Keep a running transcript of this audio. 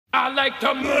I like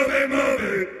to move it, move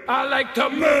it. I like to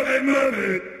move it, move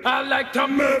it. I like to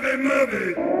move it, move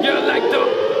it. You like to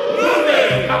move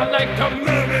it. I like to move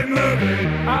it, move it.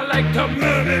 I like to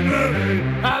move it, move it.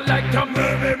 I like to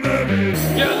move it, move it.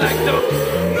 You like to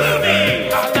move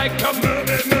it. I like to move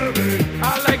it, move it.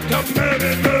 I like to move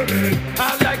it, move it.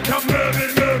 I like to move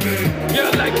it, move it.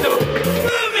 You like to move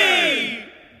it.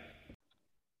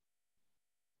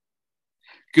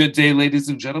 Good day, ladies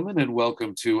and gentlemen, and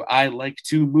welcome to I Like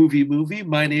to Movie.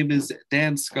 My name is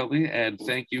Dan Scully, and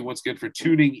thank you once again for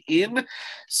tuning in.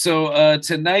 So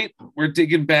tonight, we're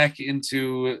digging back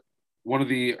into one of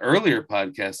the earlier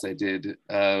podcasts I did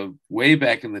way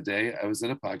back in the day. I was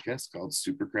in a podcast called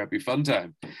Super Crappy Fun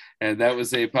Time, and that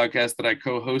was a podcast that I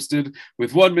co-hosted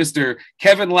with one Mr.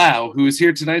 Kevin Lau, who is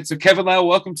here tonight. So Kevin Lau,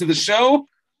 welcome to the show.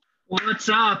 What's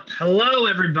up? Hello,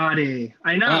 everybody.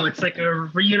 I know it's like a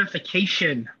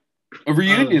reunification. A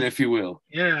reunion, if you will.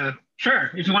 Yeah, sure.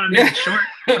 If you want to make it short,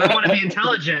 I want to be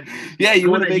intelligent. Yeah,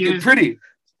 you want to make it pretty.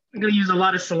 I'm going to use a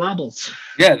lot of syllables.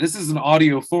 Yeah, this is an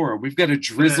audio forum. We've got to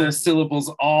drizzle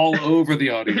syllables all over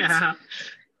the audience. Yeah.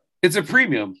 It's a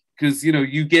premium because, you know,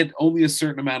 you get only a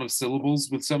certain amount of syllables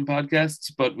with some podcasts,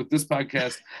 but with this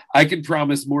podcast, I can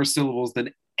promise more syllables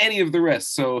than any of the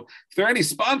rest. So if there are any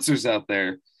sponsors out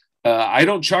there, I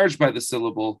don't charge by the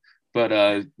syllable,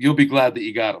 but you'll be glad that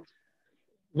you got them.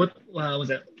 What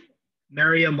was it?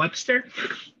 Merriam-Webster?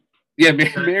 Yeah,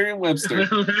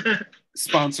 Merriam-Webster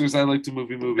sponsors I Like to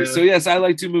Movie. So yes, I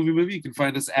Like to Movie. You can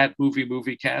find us at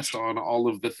Moviecast on all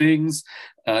of the things.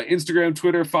 Instagram,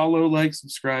 Twitter, follow, like,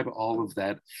 subscribe, all of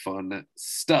that fun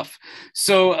stuff.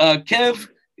 So Kev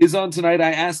is on tonight.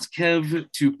 I asked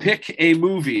Kev to pick a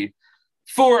movie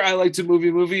for I Like to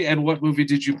Movie. And what movie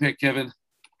did you pick, Kevin?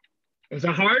 It was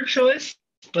a hard choice,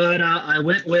 but I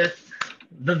went with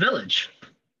The Village.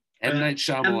 M. Night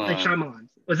Shyamalan.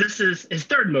 Was this his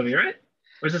third movie, right?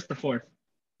 Or is this the fourth?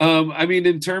 I mean,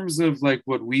 in terms of like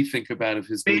what we think about of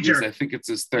his movies, I think it's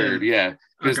his third, yeah.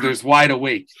 Because there's Wide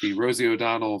Awake, the Rosie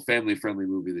O'Donnell family-friendly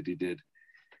movie that he did.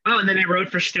 Oh, and then he wrote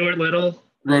for Stuart Little.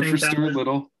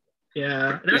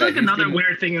 Yeah. There's like another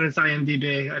weird thing in his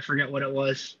IMDb. I forget what it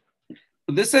was.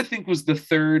 This, I think, was the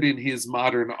third in his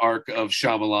modern arc of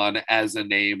Shyamalan as a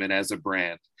name and as a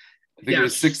brand. I think it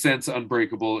was Sixth Sense,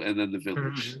 Unbreakable, and then The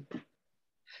Village. Mm-hmm.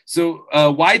 So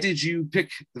why did you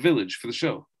pick The Village for the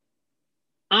show?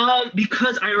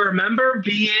 Because I remember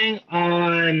being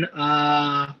on...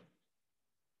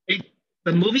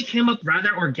 the movie came up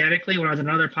rather organically when I was on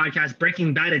another podcast,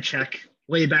 Breaking Bad Check,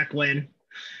 way back when.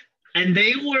 And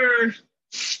they were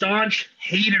staunch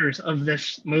haters of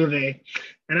this movie.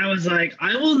 And I was like,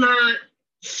 I will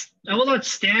not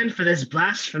stand for this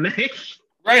blasphemy.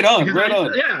 Right on.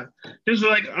 Yeah. Just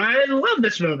like, I love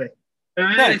this movie.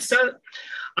 Nice.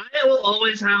 I will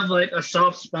always have like a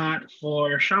soft spot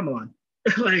for Shyamalan.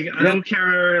 Like, I don't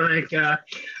care. Like, I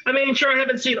mean, sure, I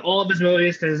haven't seen all of his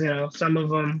movies because, you know, some of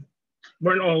them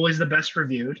weren't always the best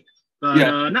reviewed.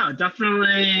 But no,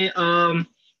 definitely.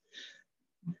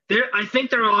 I think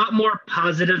there are a lot more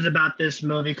positives about this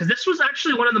movie because this was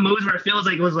actually one of the movies where it feels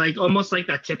like it was like almost like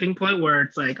that tipping point where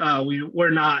it's like, oh,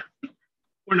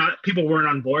 people weren't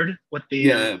on board with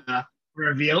the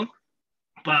reveal,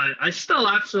 but I still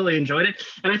absolutely enjoyed it.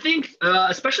 And I think,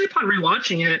 especially upon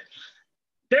rewatching it,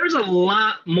 there's a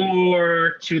lot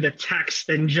more to the text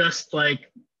than just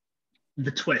like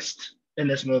the twist in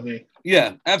this movie.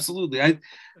 Yeah, absolutely.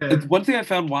 One thing I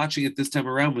found watching it this time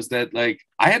around was that like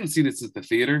I hadn't seen it since the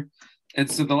theater,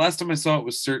 and so the last time I saw it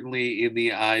was certainly in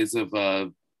the eyes of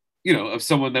of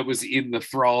someone that was in the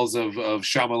thralls of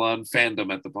Shyamalan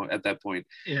fandom at that point.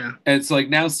 Yeah, and it's like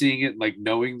now seeing it, like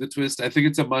knowing the twist, I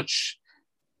think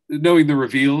knowing the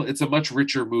reveal, it's a much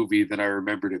richer movie than I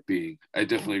remembered it being. I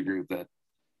definitely agree with that.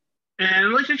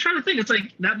 And like I'm trying to think, it's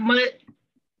like that might.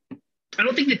 I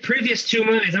don't think the previous two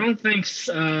movies, I don't think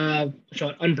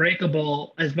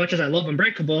Unbreakable, as much as I love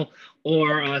Unbreakable,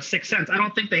 or Sixth Sense, I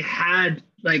don't think they had,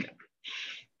 like,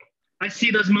 I see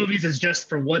those movies as just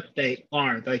for what they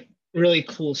are, like really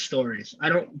cool stories. I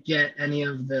don't get any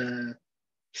of the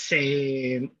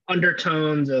same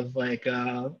undertones of like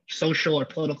social or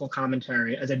political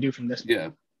commentary as I do from this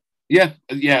movie. Yeah,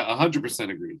 100%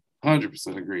 agreed.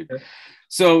 100% agreed. Okay.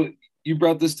 So, you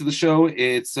brought this to the show.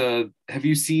 It's have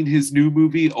you seen his new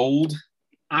movie, Old?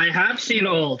 I have seen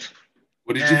Old.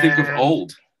 What did you think of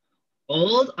Old?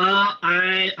 Old,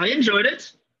 I enjoyed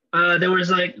it. There was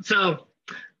like, so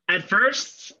at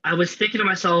first I was thinking to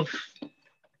myself,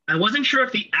 I wasn't sure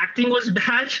if the acting was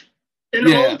bad in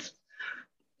Old,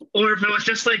 or if it was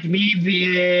just like me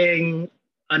being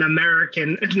an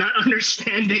American and not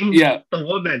understanding the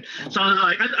woman. So I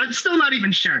was like, I'm still not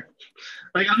even sure.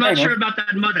 Like, I'm Fair not sure enough. about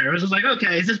that mother. It was just like,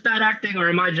 okay, is this bad acting or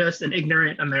am I just an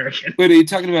ignorant American? Wait, are you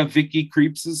talking about Vicky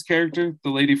Creeps' character, the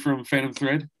lady from Phantom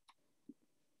Thread?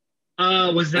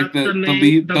 Was Like that the the main,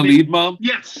 lead the lead mom?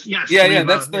 yes, yes, Yeah, the yeah,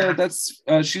 lead mom,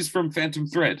 yeah. she's from Phantom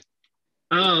Thread.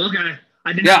 Oh, okay.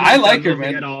 I did Yeah, not I like that like her, movie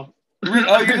man. at all.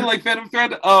 Oh, you didn't like Phantom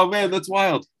Thread? Oh man, that's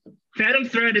wild. Phantom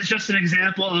Thread is just an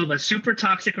example of a super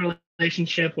toxic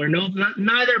relationship where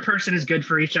neither person is good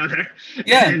for each other.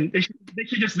 Yeah. And they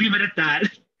should just leave it at that.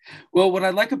 Well, what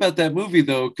I like about that movie,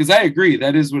 though, because I agree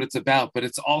that is what it's about, but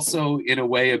it's also in a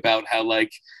way about how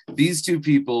like these two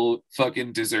people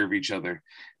fucking deserve each other,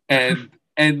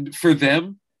 and for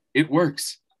them it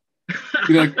works.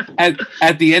 You know, like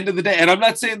at the end of the day, and I'm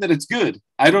not saying that it's good.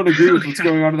 I don't agree with what's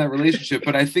going on in that relationship,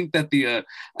 but I think that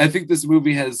I think this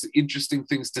movie has interesting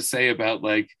things to say about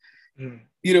like,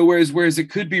 you know, whereas it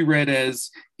could be read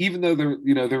as, even though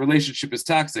the relationship is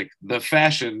toxic, the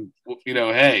fashion, you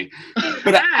know, hey,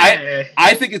 but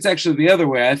I think it's actually the other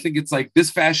way. I think it's like,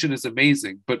 this fashion is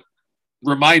amazing, but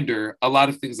reminder, a lot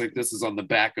of things like this is on the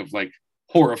back of like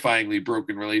horrifyingly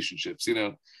broken relationships, you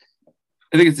know.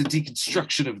 I think it's a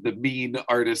deconstruction of the mean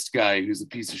artist guy who's a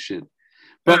piece of shit.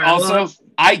 But All right, well, also, that's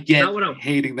I get not what I'm-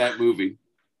 hating that movie.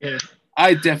 Yeah.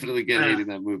 I definitely get Yeah. hating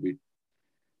that movie.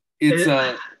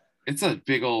 It's a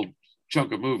big old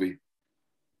chunk of movie.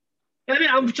 I mean,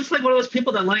 I'm just like one of those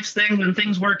people that likes things when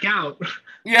things work out.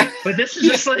 Yeah. But this is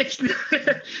just like,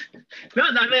 no,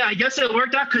 I mean, I guess it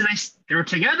worked out because they were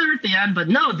together at the end, but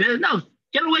no,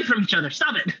 get away from each other.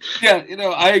 Stop it. Yeah, you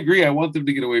know, I agree. I want them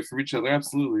to get away from each other.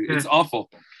 Absolutely. Yeah. It's awful.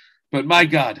 But my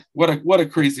God, what a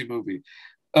crazy movie.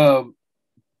 I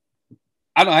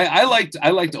don't know, I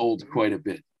liked Old quite a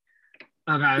bit.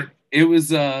 Okay. It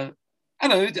was I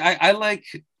don't know, I like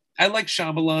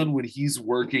Shyamalan when he's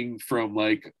working from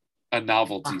like a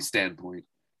novelty standpoint.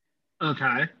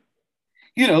 Okay.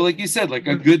 You know, like you said, like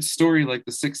a good story like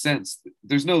The Sixth Sense.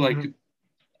 There's no like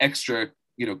extra,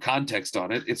 you know, context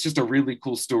on it. It's just a really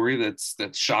cool story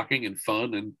that's shocking and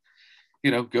fun, and you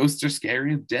know, ghosts are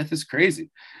scary and death is crazy.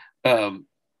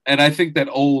 And I think that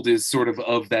Old is sort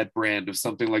of that brand of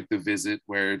something like The Visit,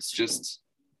 where it's just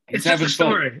It's just a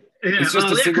story. Yeah. It's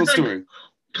just a single story.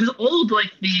 Because Old,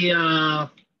 like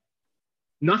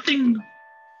nothing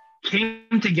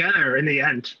came together in the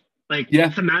end. Like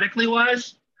thematically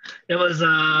wise, it was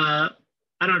I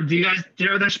don't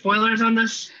know. Are there spoilers on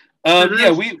this?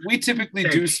 Yeah, we typically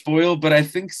do spoil, but I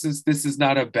think since this is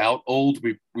not about Old,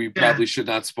 we probably should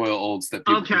not spoil Old so that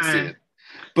people can see it.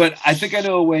 But I think I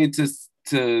know a way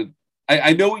to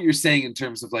I know what you're saying in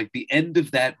terms of like the end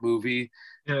of that movie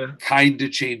kind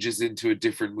of changes into a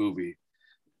different movie.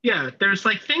 Yeah, there's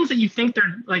like things that you think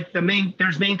they're like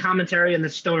there's main commentary in the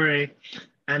story,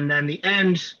 and then the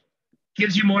end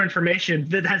gives you more information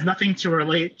that has nothing to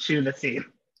relate to the theme.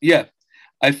 Yeah,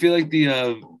 I feel like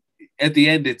at the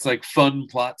end it's like fun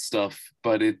plot stuff,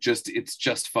 but it's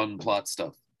just fun plot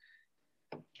stuff.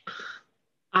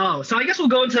 Oh, so I guess we'll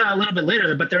go into that a little bit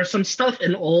later, but there's some stuff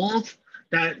in Old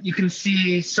that you can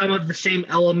see some of the same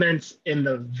elements in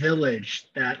The Village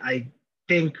that I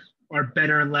think are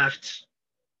better left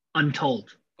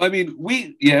untold. I mean,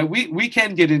 we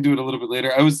can get into it a little bit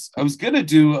later. I was gonna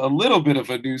do a little bit of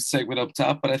a news segment up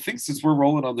top, but I think since we're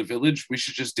rolling on The Village, we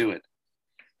should just do it.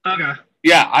 Okay.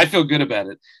 Yeah, I feel good about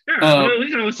it. Sure. We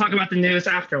can always talk about the news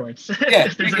afterwards. Yeah,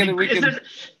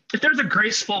 if there's a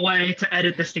graceful way to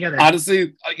edit this together.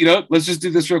 Honestly, you know, let's just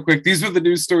do this real quick. These were the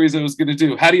news stories I was going to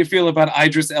do. How do you feel about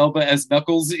Idris Elba as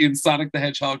Knuckles in Sonic the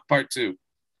Hedgehog Part 2?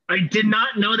 I did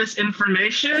not know this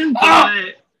information,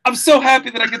 but I'm so happy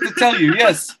that I get to tell you.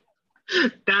 Yes.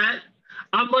 That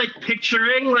I'm like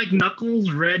picturing like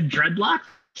Knuckles' red dreadlocks,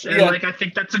 and like I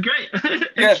think that's great.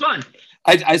 It's fun.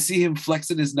 I see him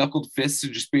flexing his knuckled fists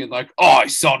and just being like, "Oh,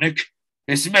 Sonic,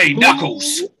 it's me,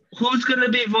 Knuckles." Who's going to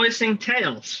be voicing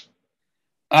Tails?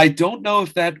 I don't know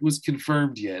if that was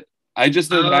confirmed yet. I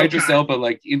just know that Idris Elba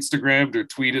like Instagrammed or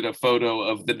tweeted a photo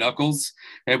of the Knuckles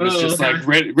and was like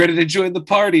ready to join the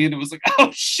party, and it was like, "Oh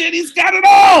shit, he's got it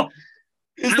all!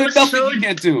 Is there nothing he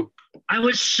can't do?" I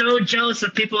was so jealous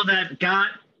of people that got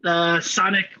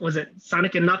Sonic. Was it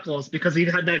Sonic and Knuckles? Because he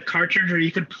had that cartridge where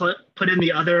you could put in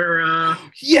the other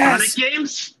Sonic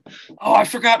games. Oh, I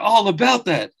forgot all about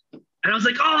that. And I was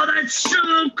like, "Oh, that's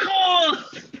so cool!"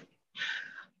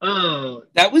 Oh,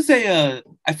 that was I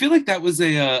feel like that was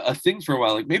a thing for a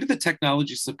while. Like maybe the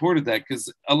technology supported that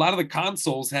because a lot of the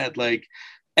consoles had like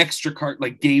extra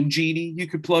like Game Genie you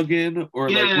could plug in, or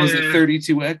like was it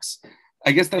 32X?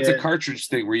 I guess that's a cartridge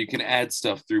thing where you can add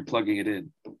stuff through plugging it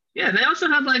in. Yeah, they also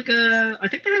had like I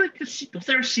think they had like was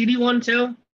there a CD one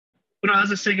too? when I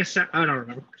was a Sega I don't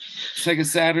remember. Sega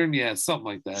Saturn, yeah, something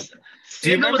like that.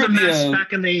 Do you Sega was remember a mess the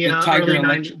back in the Tiger early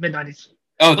Electric? 90s, mid 90s.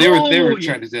 Oh, they were Yeah.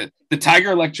 trying to do it. The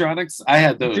Tiger Electronics. I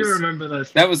had I do those. remember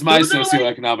those. That was my Those are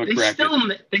like, socioeconomic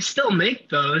bracket. they still make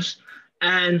those,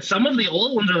 and some of the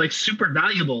old ones are like super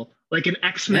valuable. Like an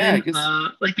X-Men,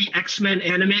 like the X-Men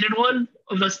animated one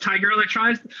of those Tiger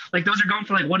Electronics. Like those are going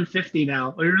for like 150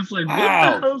 now. You're just like,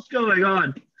 Wow. what the hell's going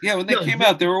on? Yeah, when they came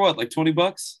out, they were what, like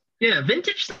 $20? Yeah,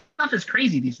 vintage stuff is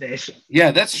crazy these days.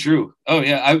 Yeah, that's true. Oh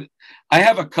yeah, I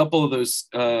have a couple of those.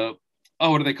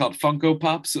 What are they called? Funko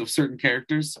Pops of certain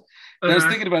characters. And I was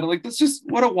thinking about it, like, that's just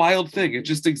what a wild thing. It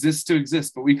just exists to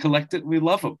exist, but we collect it and we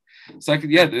love them. So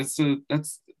that's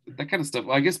that kind of stuff.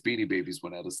 Well, I guess Beanie Babies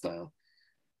went out of style.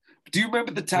 Do you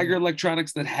remember the Tiger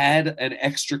Electronics that had an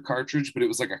extra cartridge, but it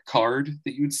was like a card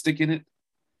that you would stick in it?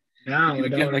 No,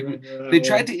 they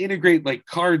tried to integrate like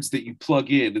cards that you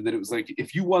plug in, and then it was like,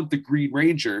 if you want the Green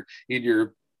Ranger in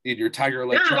your Tiger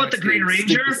Electronics. Yeah, I want the Green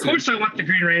Ranger. Of course, I want the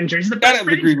Green Ranger. He's the best. Gotta have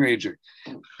the Green Ranger.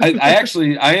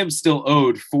 I am still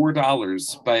owed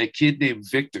 $4 by a kid named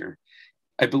Victor.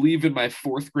 I believe in my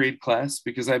 4th grade class,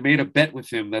 because I made a bet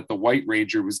with him that the White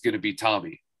Ranger was going to be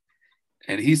Tommy,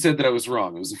 and he said that I was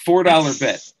wrong. It was a $4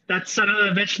 bet. That son of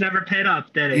a bitch never paid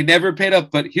up, did he? He never paid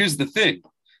up. But here's the thing: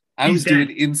 I was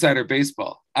doing insider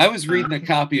baseball. I was reading a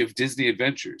copy of Disney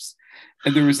Adventures,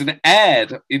 and there was an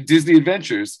ad in Disney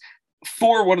Adventures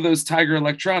for one of those Tiger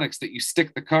Electronics that you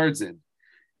stick the cards in.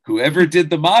 Whoever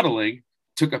did the modeling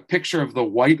took a picture of the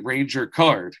White Ranger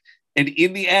card, and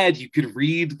in the ad you could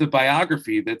read the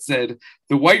biography that said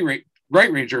the White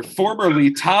Ranger,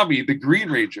 formerly Tommy the Green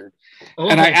Ranger.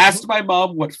 And I asked my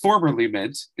mom what formerly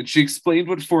meant, and she explained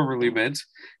what formerly meant.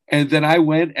 And then I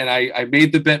went and I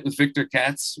made the bet with Victor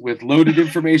Katz with loaded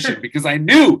information because I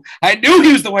knew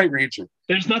he was the White Ranger.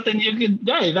 There's nothing you can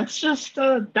say. That's just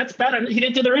that's bad. He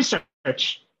didn't do the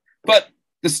research. But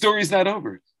the story's not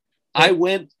over. I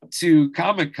went to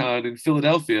Comic-Con in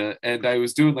Philadelphia, and I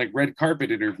was doing like red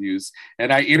carpet interviews,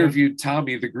 and I interviewed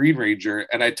Tommy the Green Ranger,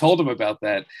 and I told him about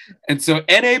that. And so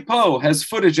N.A. Poe has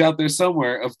footage out there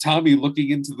somewhere of Tommy looking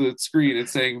into the screen and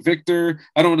saying, Victor,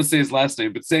 I don't want to say his last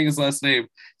name, but saying his last name,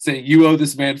 saying, you owe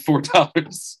this man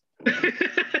 $4.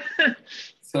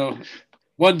 So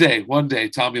one day,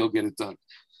 Tommy will get it done.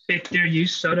 Victor, you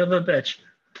son of a bitch.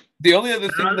 The only other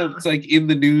thing that's like in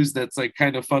the news that's like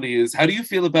kind of funny is, how do you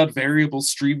feel about variable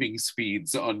streaming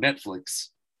speeds on Netflix?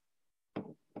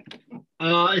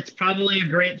 It's probably a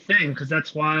great thing, because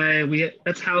that's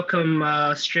how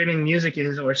come streaming music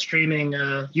or streaming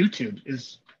YouTube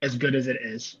is as good as it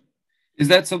is. Is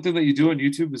that something that you do on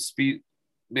YouTube, is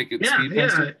make it speed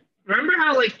faster? Yeah. Remember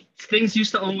how like things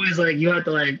used to always like, you had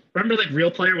to like, remember like Real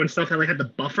Player when stuff had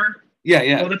the buffer?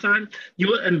 Yeah. All the time?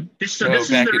 This is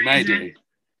back the in my reason. day.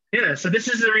 Yeah, so this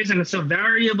is the reason. So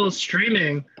variable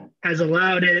streaming has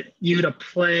allowed you to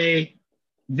play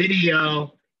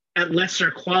video at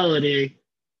lesser quality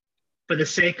for the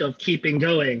sake of keeping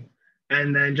going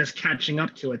and then just catching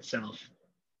up to itself.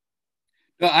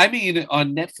 No, I mean,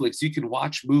 on Netflix, you can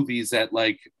watch movies at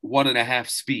like 1.5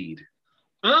 speed.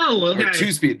 Oh, okay. Or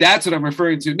 2 speed. That's what I'm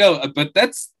referring to. No, but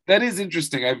that is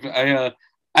interesting. I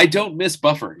don't miss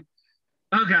buffering.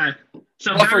 Okay.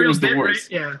 So buffering was the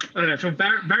worst. Yeah. Okay. So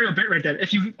variable bitrate then.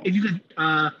 If you could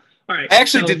all right. I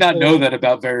actually did not know that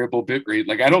about variable bitrate.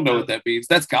 Like, I don't know what that means.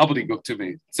 That's gobbledygook to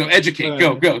me. So educate.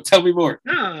 Go. Tell me more.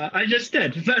 No, I just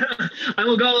did. I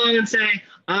will go along and say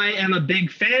I am a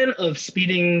big fan of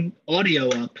speeding audio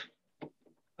up.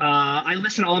 I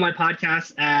listen to all my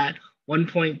podcasts at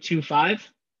 1.25.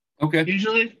 Okay.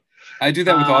 Usually. I do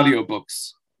that with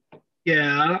audiobooks.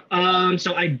 Yeah.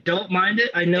 So I don't mind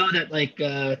it. I know that like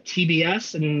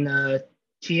TBS and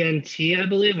TNT, I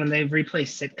believe, when they've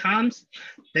replaced sitcoms,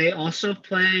 they also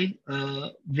play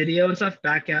video and stuff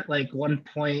back at like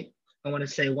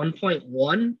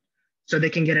 1.1, so they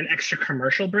can get an extra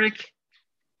commercial break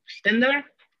in there.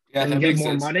 Yeah, and that get makes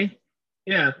more sense. money.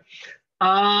 Yeah.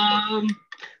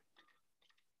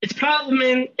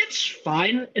 It's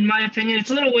fine in my opinion.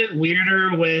 It's a little bit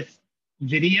weirder with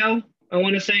video, I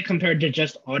want to say, compared to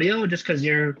just audio, just because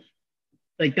you're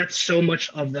like, that's so much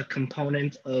of the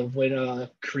component of when a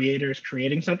creator's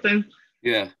creating something.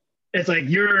 Yeah. It's like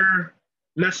you're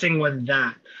messing with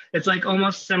that. It's like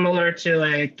almost similar to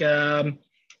like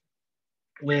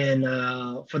when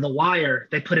for The Wire,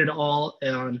 they put it all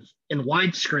in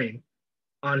widescreen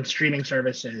on streaming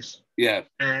services. Yeah.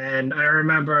 And I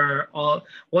remember it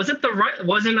wasn't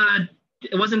what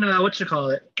you call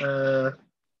it?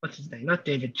 What's his name? Not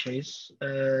David Chase.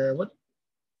 What?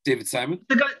 David Simon?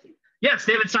 The guy. Yes,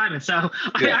 David Simon. So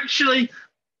yeah. I actually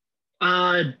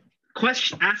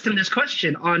asked him this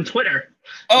question on Twitter.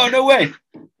 Oh, no way.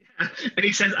 And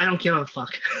he says, I don't give a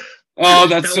fuck. Oh,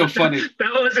 that's so funny.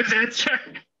 That was his answer.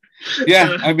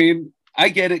 Yeah, I mean, I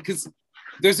get it because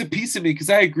there's a piece of me, because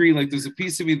I agree, like there's a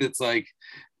piece of me that's like,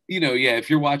 yeah, if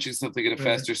you're watching something at a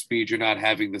faster speed, you're not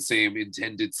having the same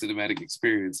intended cinematic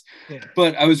experience. Yeah.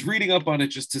 But I was reading up on it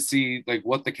just to see like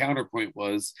what the counterpoint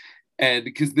was. And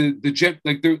because there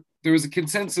was a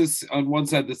consensus on one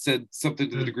side that said something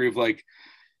to the degree of like,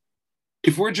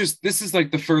 if we're just, this is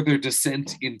like the further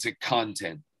descent into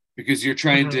content, because you're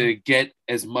trying to get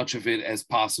as much of it as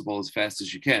possible as fast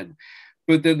as you can.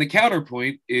 But then the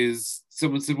counterpoint is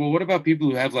someone said, well, what about people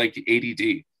who have like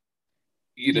ADD?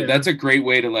 That's a great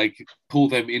way to like pull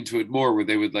them into it more, where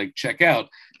they would like check out.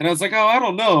 And I was like, oh, I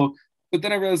don't know. But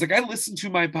then I realized like I listen to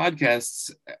my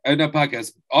audiobooks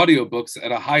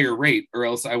at a higher rate, or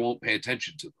else I won't pay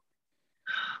attention to them.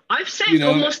 I've saved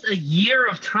almost a year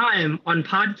of time on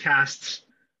podcasts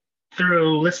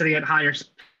through listening at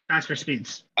faster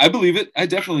speeds. I believe it. I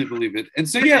definitely believe it. And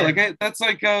so, that's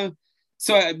like,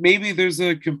 so maybe there's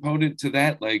a component to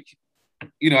that. Like,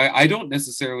 I don't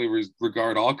necessarily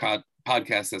regard all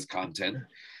podcasts as content.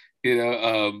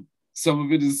 Some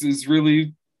of it is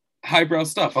really highbrow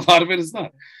stuff. A lot of it is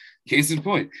not. Case in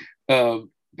point. But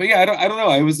yeah, I don't know.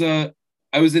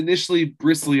 I was initially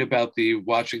bristly about the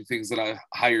watching things at a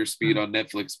higher speed on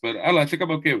Netflix, but I don't know, I think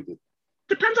I'm okay with it.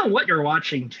 Depends on what you're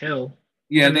watching too.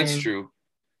 Yeah, that's true.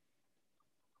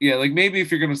 Yeah, like maybe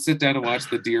if you're gonna sit down and watch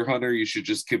The Deer Hunter, you should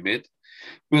just commit.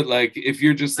 But like if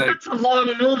you're just like, that's a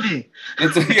long movie.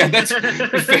 That's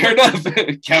fair enough.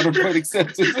 Counterpoint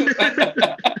accepted.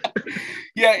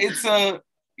 Yeah, it's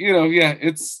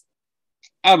it's,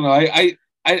 I don't know. I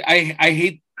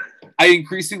hate. I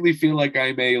increasingly feel like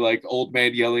I'm a like old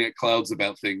man yelling at clouds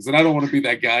about things, and I don't want to be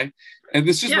that guy. And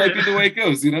this just might be the way it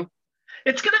goes,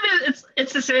 It's gonna be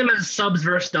it's the same as subs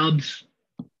versus dubs.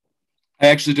 I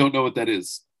actually don't know what that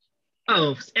is.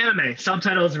 Oh, anime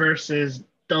subtitles versus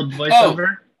dub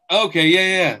voiceover. Oh, okay,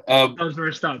 yeah. Subs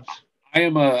versus dubs. I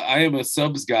am a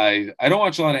subs guy. I don't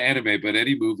watch a lot of anime, but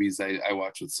any movies I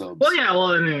watch with subs. Well, yeah.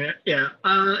 Well, I mean, yeah.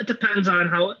 It depends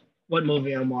on what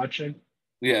movie I'm watching.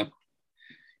 Yeah.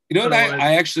 What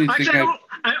I actually think I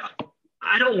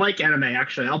don't like anime,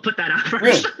 actually. I'll put that out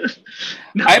first. Really?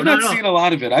 I've not seen a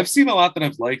lot of it. I've seen a lot that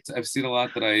I've liked. I've seen a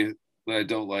lot that I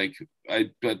don't like.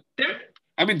 But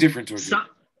I'm indifferent towards it.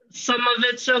 Some of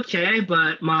it's okay,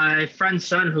 but my friend's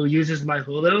son who uses my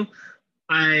Hulu,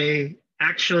 I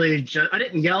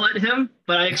didn't yell at him,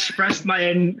 but I expressed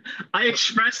my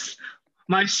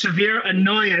severe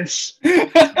annoyance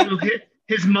to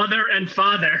his mother and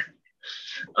father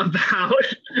about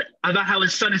how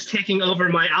his son is taking over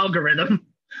my algorithm.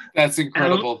 That's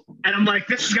incredible. And I'm like,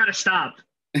 this has got to stop.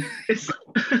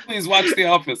 Please watch The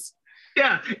Office.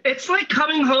 Yeah, it's like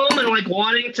coming home and like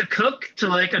wanting to cook to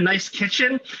like a nice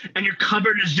kitchen, and your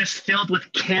cupboard is just filled with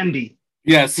candy.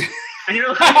 Yes. And you're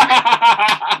like,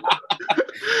 I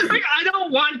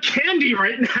don't want candy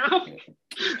right now.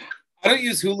 I don't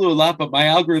use Hulu a lot, but my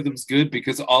algorithm's good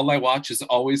because all I watch is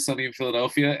Always Sunny in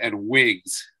Philadelphia and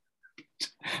Wings.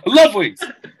 I love Wings.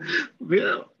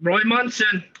 Roy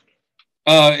Munson.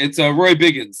 It's Roy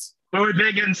Biggins. Roy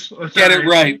Biggins. Oh, get it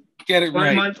right.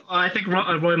 I think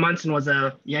Roy Munson was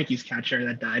a Yankees catcher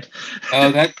that died.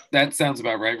 Oh, that sounds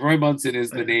about right. Roy Munson is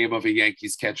the name of a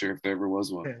Yankees catcher, if there ever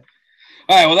was one. Yeah.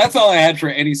 All right, well, that's all I had for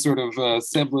any sort of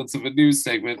semblance of a news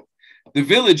segment. The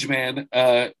Village, man.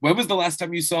 When was the last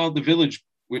time you saw The Village,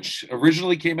 which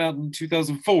originally came out in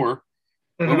 2004?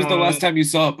 When was the last time you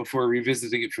saw it before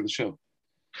revisiting it for the show?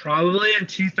 Probably in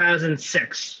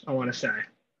 2006, I want to say.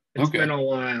 It's been a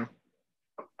while.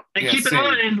 And keep in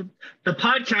mind, the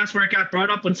podcast where it got brought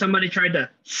up when somebody tried to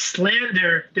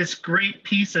slander this great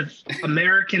piece of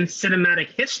American cinematic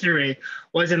history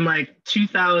was in like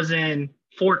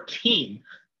 2014.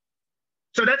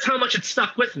 So that's how much it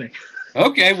stuck with me.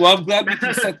 Okay, well, I'm glad we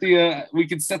can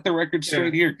set the record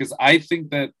straight here, because I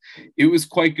think that it was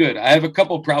quite good. I have a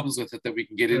couple problems with it that we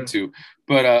can get into,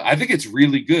 but I think it's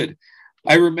really good.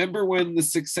 I remember when The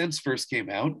Sixth Sense first came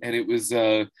out, and it was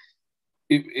it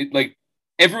like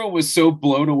everyone was so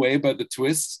blown away by the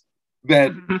twist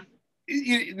that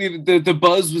the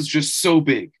buzz was just so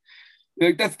big.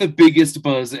 Like, that's the biggest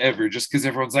buzz ever, just because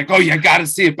everyone's like, oh, you gotta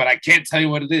see it, but I can't tell you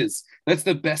what it is. That's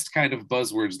the best kind of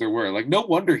buzzwords there were. Like, no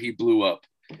wonder he blew up.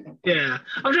 Yeah.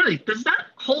 I'm really, does that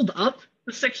hold up,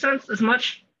 The Sixth Sense, as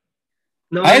much?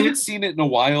 No, I haven't seen it in a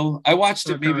while. I watched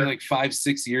it maybe like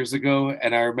 5-6 years ago,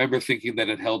 and I remember thinking that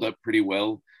it held up pretty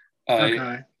well.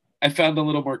 I found a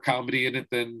little more comedy in it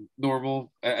than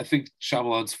normal. I think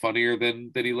Shyamalan's funnier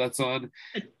than he lets on.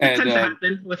 It tends to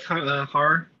happen with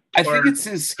horror. I think it's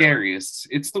his scariest.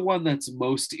 It's the one that's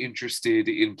most interested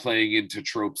in playing into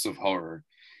tropes of horror.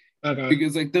 Okay.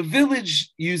 Because like The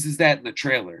Village uses that in the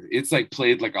trailer. It's like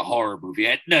played like a horror movie.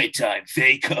 At nighttime,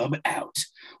 they come out.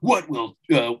 What will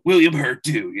William Hurt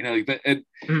do? You know, like that. And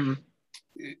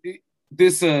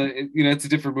this, it's a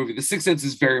different movie. The Sixth Sense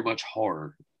is very much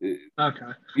horror.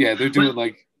 Okay. Yeah, they're doing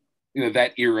like,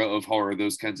 that era of horror,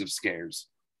 those kinds of scares.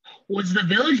 Was The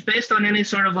Village based on any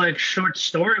sort of like short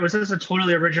story? Or was this a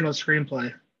totally original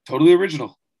screenplay? Totally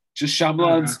original. Just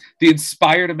Shyamalan's the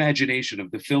inspired imagination of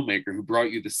the filmmaker who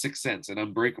brought you The Sixth Sense and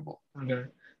Unbreakable. Okay.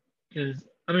 Because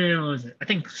what was it? I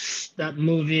think that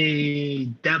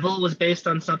movie Devil was based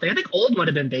on something. I think Old might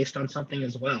have been based on something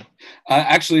as well.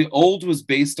 Actually, Old was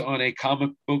based on a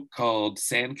comic book called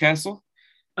Sandcastle.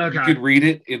 Okay. You could read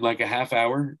it in like a half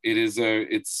hour.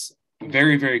 It's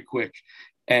very, very quick.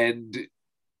 And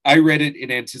I read it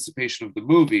in anticipation of the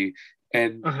movie,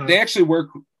 and they actually work.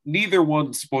 Neither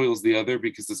one spoils the other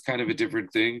because it's kind of a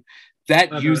different thing.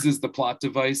 That uses the plot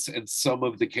device and some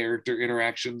of the character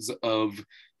interactions of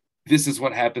this is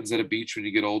what happens at a beach when you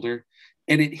get older.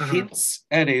 And it hints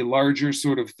at a larger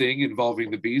sort of thing involving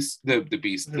the beach,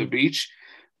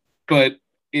 but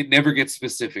it never gets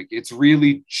specific. It's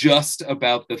really just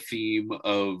about the theme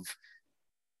of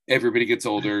everybody gets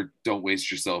older, don't waste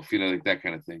yourself, like that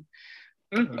kind of thing.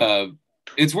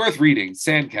 It's worth reading,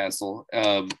 Sandcastle.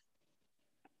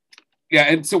 Yeah,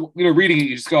 and so reading it,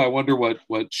 you just go, I wonder what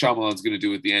Shyamalan's going to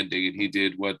do with the ending, and he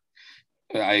did what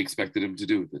I expected him to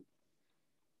do with it.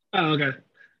 Oh, okay.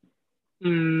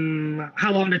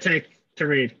 How long did it take to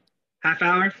read? Half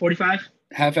hour, 45?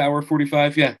 Half hour,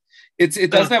 45. Yeah,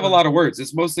 it doesn't have a lot of words.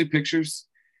 It's mostly pictures.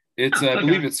 It's I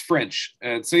believe it's French,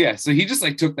 and so he just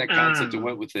like took that concept and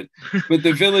went with it. But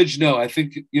The Village, no, I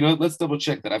think let's double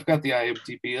check that. I've got the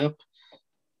IMDb up.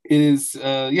 It is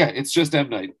it's just M.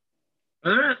 Night.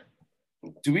 All right.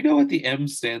 Do we know what the M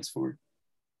stands for?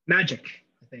 Magic,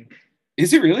 I think.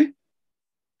 Is it really?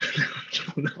 I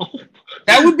don't know.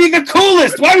 That would be the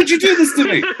coolest. Why would you do this to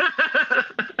me?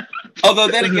 Although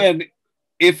then again,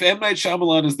 if M. Night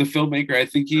Shyamalan is the filmmaker I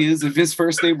think he is, if his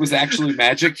first name was actually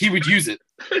Magic, he would use it.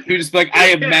 He would just be like, I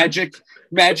am Magic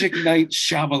Night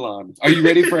Shyamalan. Are you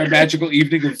ready for a magical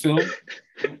evening of film?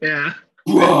 Yeah.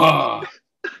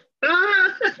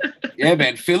 Yeah,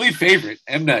 man. Philly favorite,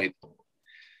 M. Night.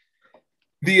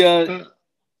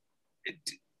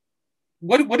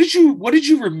 What did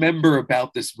you remember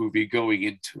about this movie going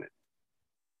into it?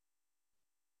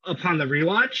 Upon the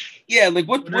rewatch? Yeah, like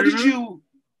what did you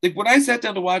like when I sat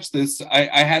down to watch this,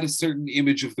 I had a certain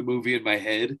image of the movie in my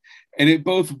head, and it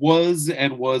both was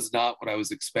and was not what I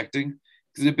was expecting.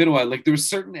 Because it had been a while. Like there were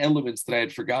certain elements that I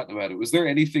had forgotten about it. Was there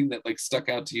anything that like stuck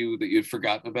out to you that you had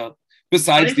forgotten about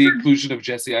besides the inclusion of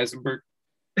Jesse Eisenberg?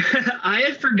 I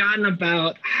had forgotten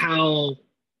about how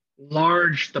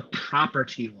large the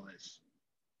property was.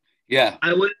 Yeah.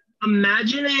 I was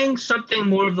imagining something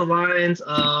more of the lines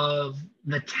of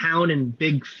The Town and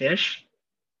Big Fish.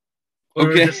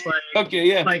 Okay.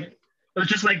 Yeah. Like it was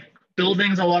just like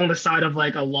buildings along the side of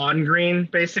like a lawn green,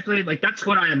 basically. Like that's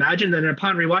what I imagined. And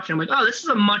upon rewatching, I'm like, oh, this is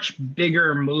a much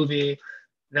bigger movie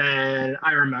than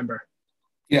I remember.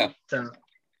 Yeah. So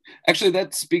actually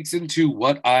that speaks into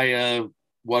what I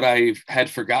had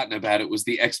forgotten about it was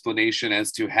the explanation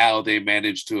as to how they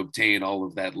managed to obtain all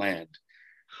of that land.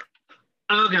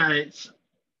 Okay.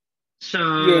 So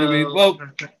you know what I mean? Well,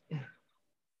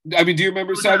 I mean, do you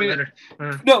remember? So, I mean,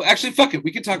 no, actually, fuck it.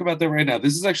 We can talk about that right now.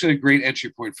 This is actually a great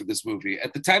entry point for this movie.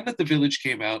 At the time that The Village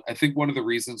came out, I think one of the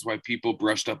reasons why people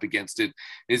brushed up against it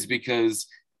is because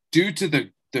due to the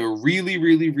really,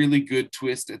 really, really good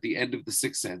twist at the end of The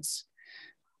Sixth Sense,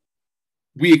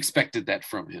 we expected that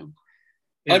from him.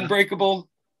 Yeah. Unbreakable,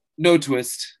 no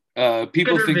twist.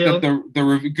 People think that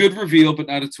the good reveal, but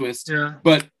not a twist. Yeah.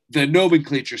 But the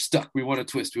nomenclature stuck. We want a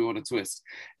twist. We want a twist.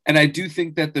 And I do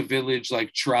think that The Village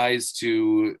like tries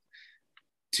to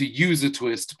use a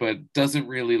twist, but doesn't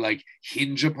really like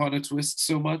hinge upon a twist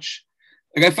so much.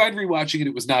 Like I find rewatching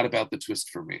it was not about the twist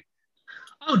for me.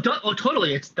 Oh,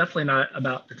 totally. It's definitely not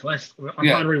about the twist.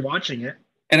 Upon rewatching it.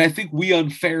 And I think we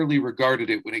unfairly regarded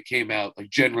it when it came out. Like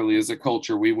generally as a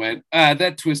culture, we went,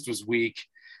 that twist was weak.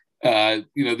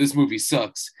 This movie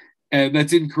sucks. And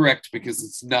that's incorrect because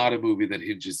it's not a movie that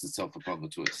hinges itself upon the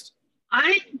twist.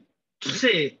 I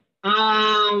see.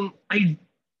 I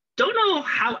don't know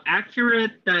how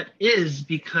accurate that is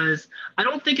because I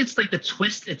don't think it's like the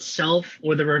twist itself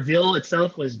or the reveal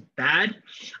itself was bad.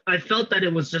 I felt that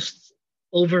it was just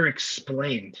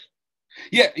over-explained.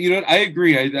 Yeah, I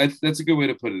agree. That's a good way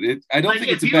to put it. I don't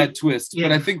think it's a bad twist,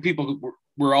 but I think people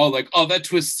were all like, "Oh, that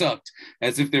twist sucked,"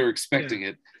 as if they were expecting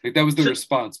it. Like that was the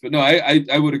response. But no,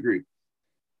 I would agree.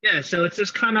 Yeah, so it's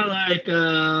just kind of like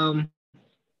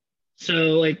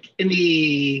so like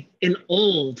in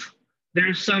old,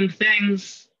 there's some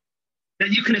things that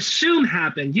you can assume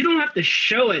happened. You don't have to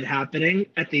show it happening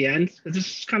at the end. It's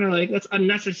just kind of like that's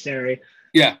unnecessary.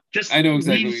 Yeah, Just I know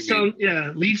exactly leave what you some, mean.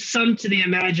 yeah, leave some to the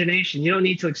imagination. You don't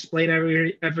need to explain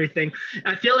everything.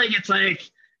 I feel like it's like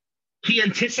he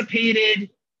anticipated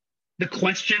the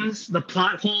questions, the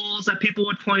plot holes that people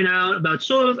would point out about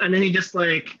Souls, and then he just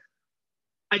like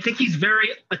I think he's very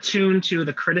attuned to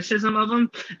the criticism of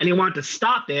him, and he wanted to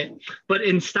stop it. But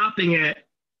in stopping it,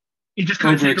 you just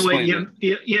kind of take away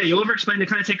you over-explain to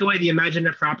kind of take away the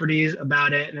imaginative properties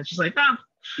about it, and it's just like, oh.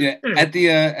 Yeah, at the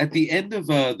end of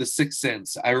The Sixth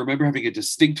Sense, I remember having a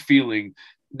distinct feeling,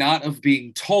 not of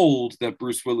being told that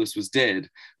Bruce Willis was dead,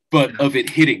 but of it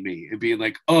hitting me and being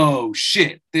like, oh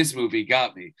shit, this movie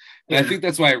got me. And I think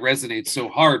that's why it resonates so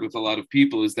hard with a lot of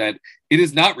people, is that it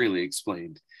is not really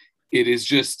explained. It is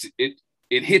just it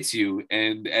hits you,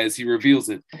 and as he reveals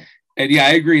it. And yeah,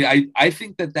 I agree. I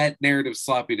think that narrative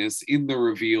sloppiness in the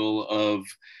reveal of,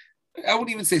 I wouldn't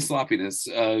even say sloppiness,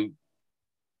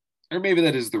 or maybe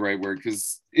that is the right word,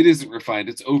 because it isn't refined,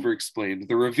 it's over-explained.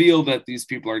 The reveal that these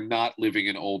people are not living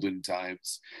in olden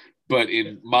times, but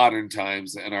in modern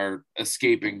times, and are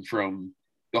escaping from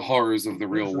the horrors of the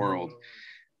real world.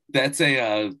 That's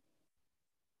a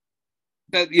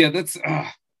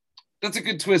that's a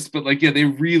good twist, but like, yeah, they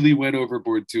really went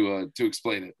overboard to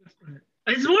explain it.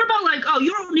 It's more about like, oh,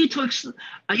 you don't need to.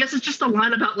 I guess it's just a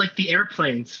line about like the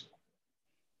airplanes.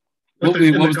 What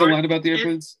was the line about the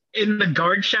airplanes? In the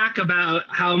guard shack, about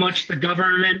how much the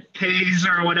government pays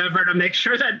or whatever to make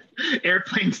sure that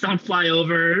airplanes don't fly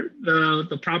over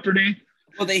the property.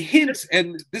 Well, they hint,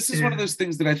 and this is one of those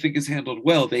things that I think is handled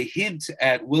well. They hint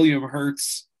at William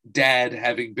Hurt's dad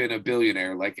having been a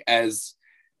billionaire, like as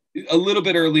a little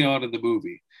bit early on in the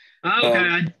movie. Oh, okay.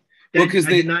 I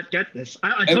did not get this.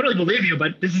 I totally believe you,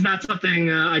 but this is not something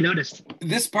I noticed.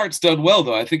 This part's done well,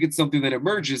 though. I think it's something that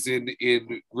emerges in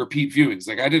repeat viewings.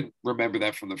 Like, I didn't remember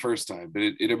that from the first time, but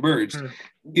it emerged.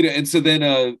 You know, and so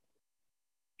then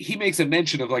he makes a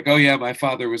mention of like, oh yeah, my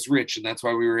father was rich, and that's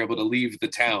why we were able to leave the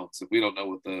towns. And we don't know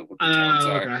what the towns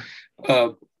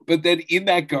are. But then in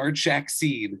that guard shack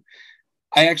scene,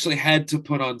 I actually had to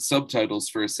put on subtitles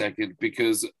for a second,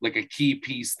 because like a key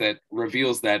piece that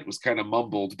reveals that was kind of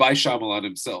mumbled by Shyamalan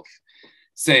himself,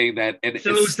 saying that. And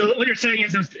so what you're saying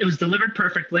is it was delivered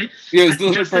perfectly. Yeah, it was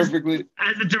delivered perfectly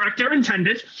as the director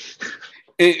intended.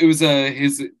 It was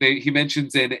he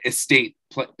mentions an estate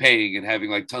paying and having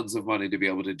like tons of money to be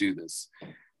able to do this,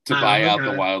 to buy out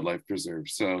the wildlife preserve.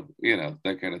 So, you know,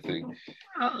 that kind of thing.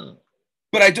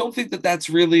 But I don't think that that's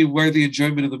really where the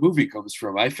enjoyment of the movie comes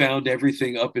from. I found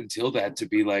everything up until that to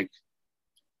be like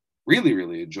really,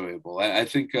 really enjoyable. I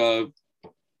think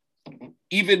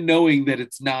even knowing that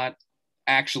it's not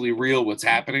actually real what's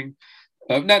happening,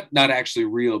 not actually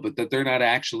real, but that they're not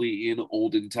actually in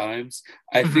olden times,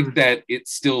 I think that it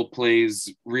still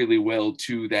plays really well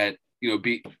to that, you know,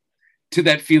 to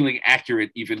that feeling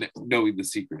accurate, even knowing the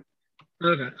secret.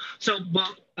 Okay. So,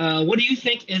 well, what do you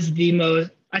think is the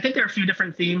most, I think there are a few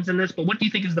different themes in this, but what do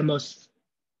you think is the most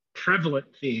prevalent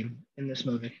theme in this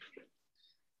movie?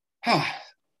 I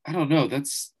don't know.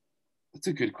 That's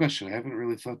a good question. I haven't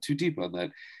really thought too deep on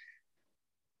that.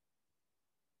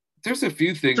 There's a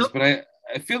few things, but I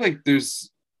feel like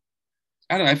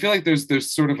I feel like there's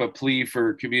sort of a plea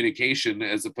for communication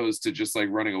as opposed to just like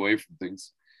running away from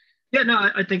things. Yeah,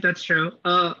 no, I think that's true.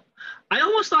 I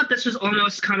almost thought this was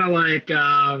almost kind of like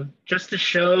just to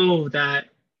show that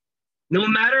no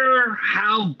matter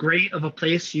how great of a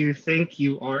place you think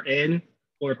you are in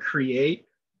or create,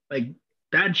 like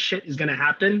bad shit is gonna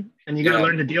happen, and you gotta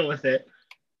learn to deal with it.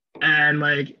 And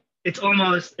like it's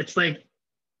like,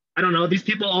 I don't know, these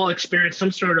people all experience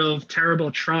some sort of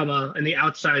terrible trauma in the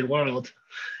outside world,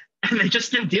 and they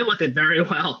just didn't deal with it very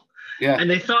well. Yeah. And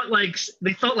they thought like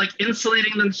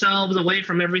insulating themselves away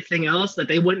from everything else, that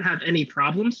they wouldn't have any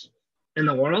problems in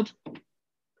the world.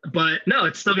 But no,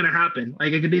 it's still gonna happen.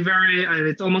 Like it could be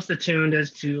it's almost attuned as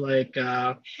to like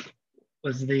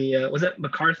was it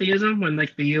McCarthyism, when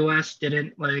like the US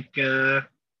didn't like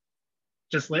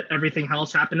just let everything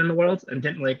else happen in the world and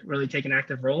didn't like really take an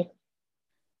active role.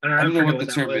 I don't know what the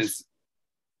term is.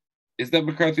 Is that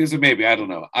McCarthyism? Maybe, I don't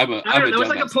know. There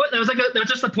was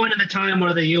just a point in the time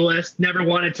where the U.S. never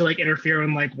wanted to like interfere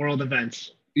in like world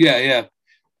events. Yeah.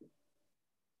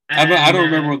 I don't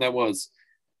remember when that was.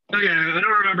 Okay, I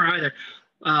don't remember either.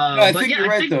 No, I think you're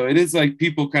right, though. It is like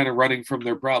people kind of running from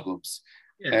their problems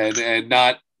and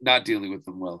not dealing with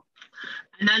them well.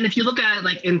 And then if you look at it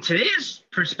like in today's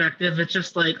perspective, it's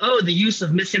just like, oh, the use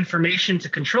of misinformation to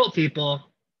control people.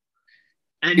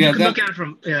 And Yeah, you can that look at it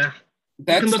from that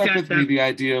can look stuck at with me, that. the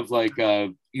idea of like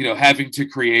having to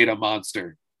create a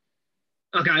monster.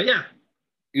 Okay, yeah.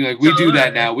 Like So we do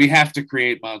that now. We have to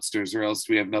create monsters or else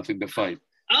we have nothing to fight.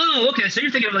 oh, okay. So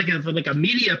you're thinking of like a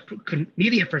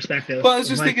media perspective Well, I was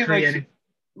of just like thinking creating.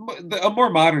 a more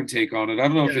modern take on it. I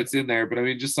don't know if Yeah. it's in there, but I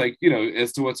mean, just like,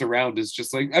 as to what's around is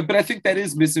just like, but I think that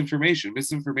is misinformation.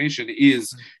 Misinformation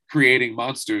is creating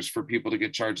monsters for people to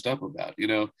get charged up about,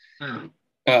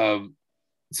 Oh.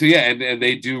 So yeah, and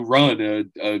they do run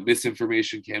a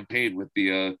misinformation campaign with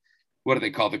the, what do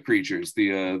they call the creatures?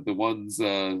 The ones,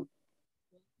 The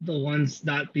ones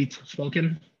not be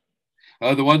spoken.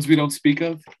 the ones we don't speak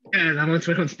of. Yeah, the ones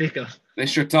we don't speak of. They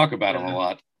sure talk about them a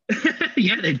lot.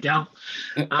 Yeah, they don't.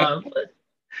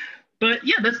 But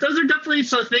yeah, those are definitely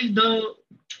so thing though.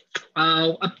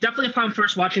 Definitely upon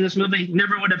first watching this movie,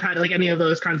 never would have had like any of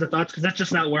those kinds of thoughts because that's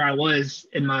just not where I was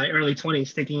in my early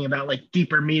 20s, thinking about like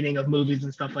deeper meaning of movies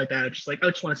and stuff like that. It's just like I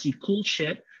just want to see cool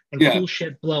shit and cool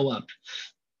shit blow up.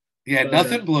 Yeah, But,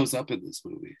 nothing blows up in this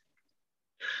movie.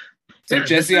 Except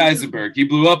yeah, Jesse Eisenberg. He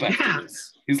blew up after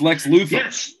this. He's Lex Luthor.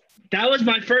 Yes. That was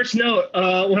my first note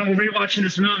when I'm rewatching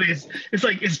this movie. It's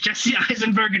like, is Jesse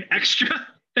Eisenberg an extra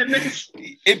in this?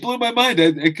 It blew my mind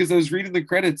because I was reading the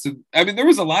credits, and I mean, there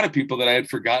was a lot of people that I had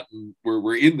forgotten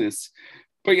were in this.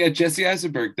 But yeah, Jesse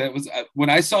Eisenberg. That was when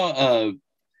I saw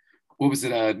what was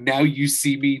it? Now You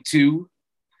See Me Too.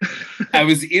 I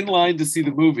was in line to see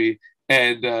the movie,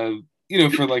 and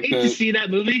for like to see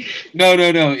that movie. No.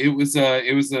 It was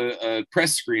a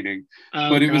press screening,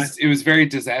 but it was very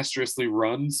disastrously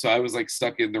run. So I was like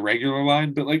stuck in the regular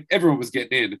line, but like everyone was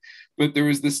getting in. But there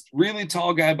was this really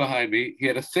tall guy behind me. He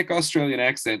had a thick Australian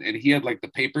accent, and he had like the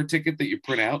paper ticket that you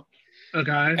print out.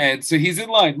 Okay. And so he's in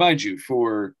line, mind you,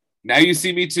 for Now You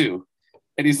See Me Too,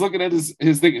 and he's looking at his thing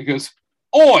and he goes,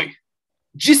 "Oi,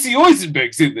 Jesse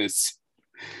Eisenberg's in this."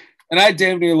 And I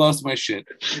damn near lost my shit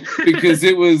because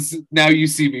it was Now You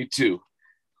See Me Too.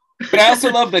 But I also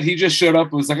love that he just showed up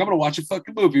and was like, I'm going to watch a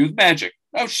fucking movie with magic.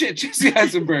 Oh shit, Jesse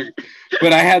Eisenberg.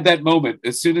 But I had that moment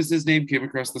as soon as his name came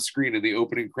across the screen in the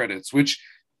opening credits, which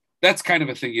that's kind of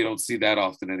a thing you don't see that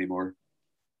often anymore.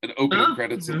 An opening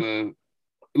credits in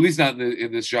at least not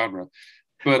in this genre.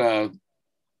 But I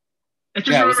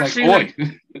was like, oi.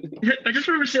 I just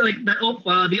remember seeing like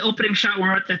the opening shot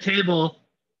where we're at the table.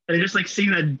 And just like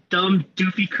seeing that dumb,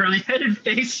 doofy, curly-headed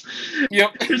face.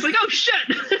 Yep. It's like, oh shit.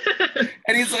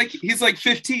 And he's like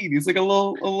 15. He's like a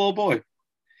little boy.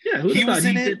 Yeah, he was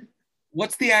in it.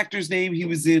 What's the actor's name? He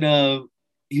was in a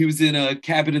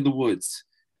Cabin in the Woods.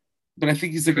 But I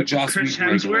think he's like a Joss Chris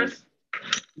Whedon. Hemsworth?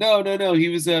 No. He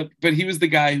was the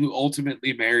guy who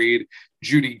ultimately married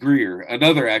Judy Greer,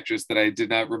 another actress that I did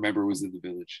not remember was in The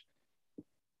Village.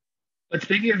 But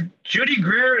speaking of Judy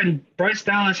Greer and Bryce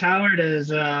Dallas Howard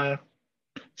as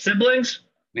siblings,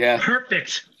 yeah,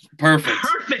 perfect.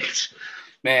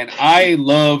 Man, I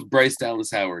love Bryce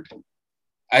Dallas Howard.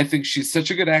 I think she's such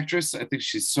a good actress. I think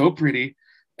she's so pretty,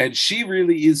 and she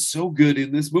really is so good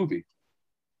in this movie.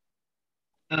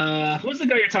 Who's the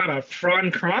guy you're talking about? Fran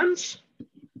Kranz?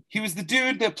 He was the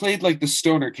dude that played like the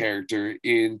stoner character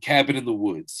in Cabin in the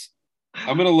Woods.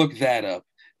 I'm gonna look that up.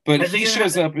 But he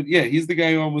shows up, and yeah, he's the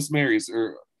guy who almost marries,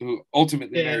 or who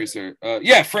ultimately marries her.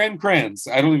 Fran Kranz.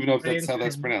 I don't even know if that's how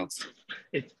that's pronounced.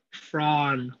 It's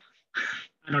Fran.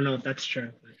 I don't know if that's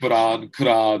true. Fran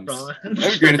Kranz. That'd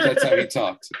be great if that's how he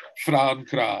talked. Fran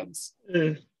Kranz.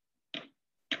 But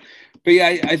yeah,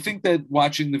 I think that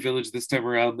watching The Village this time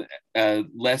around,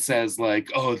 less as like,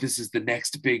 oh, this is the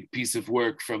next big piece of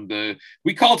work from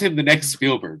we called him the next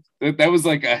Spielberg. That was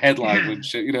like a headline when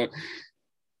shit,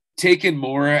 taken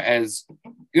more as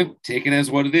taken as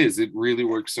what it is, it really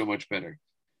works so much better.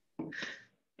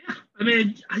 Yeah, I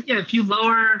mean, if you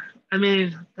lower, I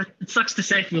mean, it sucks to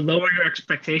say if you lower your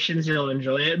expectations, you'll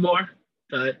enjoy it more.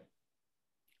 But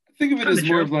think of it as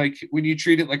more of like when you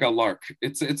treat it like a lark.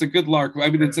 It's a good lark.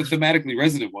 I mean, it's a thematically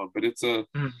resonant one, but it's a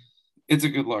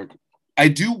good lark. I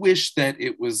do wish that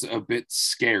it was a bit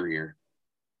scarier.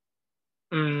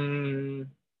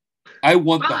 I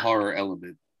want the horror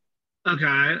element. Okay.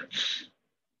 I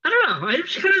don't know. I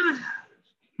just kind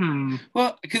of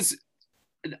Well, because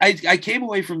I came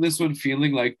away from this one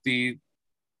feeling like even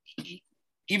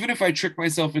if I trick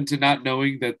myself into not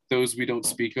knowing that those we don't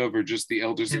speak of are just the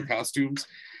elders in costumes,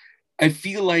 I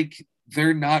feel like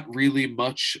they're not really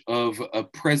much of a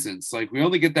presence. Like we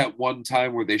only get that one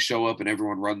time where they show up and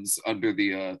everyone runs under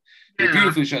the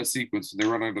beautifully shot sequence when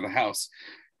they run under the house.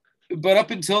 But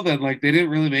up until then, like they didn't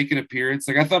really make an appearance.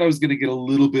 Like I thought I was going to get a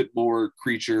little bit more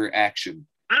creature action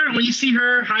I don't know, when you see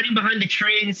her hiding behind the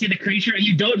tree and you see the creature and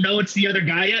you don't know it's the other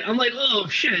guy yet, I'm like, oh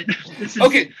shit. This is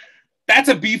Okay, that's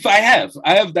a beef I have.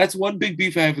 That's one big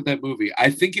beef I have with that movie. I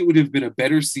think it would have been a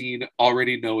better scene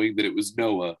already knowing that it was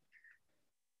Noah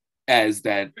as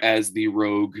the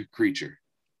rogue creature.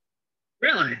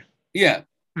 really. Yeah.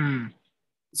 Hmm.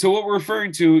 So what we're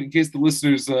referring to, in case the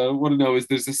listeners want to know, is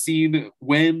there's a scene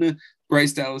when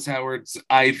Bryce Dallas Howard's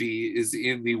Ivy is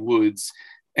in the woods,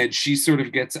 and she sort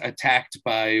of gets attacked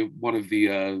by one of the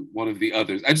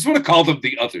others. I just want to call them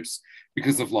the others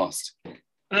because of Lost.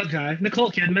 Okay.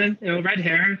 Nicole Kidman, red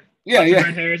hair. Yeah, yeah.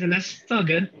 Red hairs and this. It's all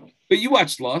good. But you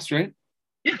watched Lost, right?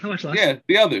 Yeah, I watched Lost. Yeah,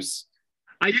 the others.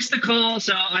 I used to call,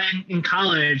 in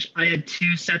college, I had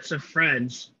 2 sets of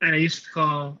friends, and I used to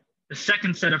call the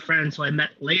second set of friends who I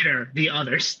met later the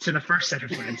others to the first set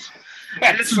of friends.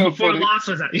 And this was so before funny. Lost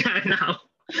was out. Yeah, I know.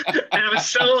 And I was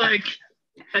so like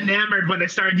enamored when they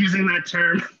started using that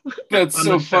term. That's on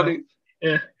so the show. funny.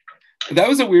 Yeah. That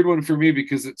was a weird one for me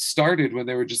because it started when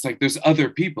they were just like, there's other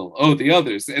people. Oh, the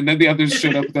others. And then the others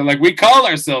showed up. They're like, we call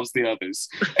ourselves the others.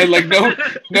 And like,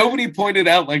 nobody pointed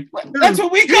out, like, that's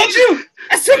what we called you.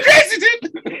 That's so crazy,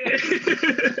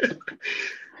 dude.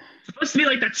 Supposed to be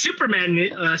like that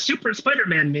Super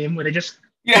Spider-Man meme where they just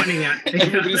Yeah, pointing at.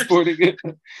 everybody's pointing it.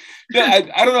 No,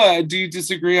 I don't know. Do you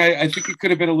disagree? I think it could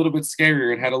have been a little bit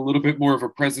scarier. It had a little bit more of a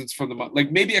presence from the,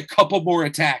 like maybe a couple more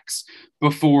attacks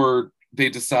before they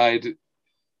decide.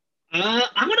 I'm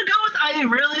gonna go with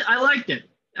I liked it.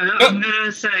 I'm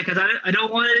gonna say because I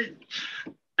don't want it.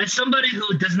 As somebody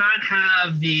who does not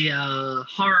have the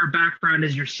horror background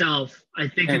as yourself, I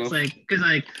think Fair it's enough. like because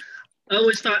I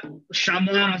always thought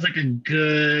Shyamalan was like a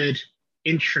good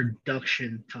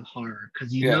introduction to horror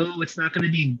because you Yeah. know it's not going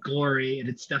to be gory and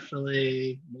it's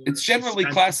definitely more It's generally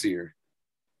suspense- classier.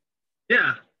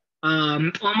 Yeah,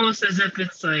 almost as if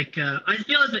it's like I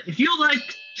feel like if you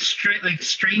like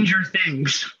Stranger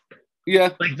Things, Yeah.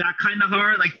 like that kind of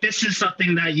horror, like this is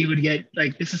something that you would get.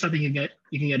 Like this is something you can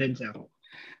get into.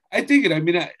 I dig it. I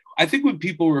mean, I think when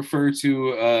people refer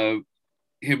to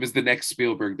him as the next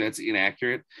Spielberg, that's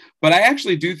inaccurate. But I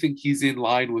actually do think he's in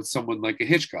line with someone like a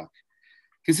Hitchcock.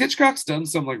 Because Hitchcock's done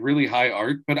some like really high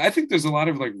art, but I think there's a lot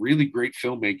of like really great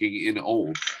filmmaking in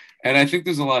Old. And I think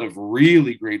there's a lot of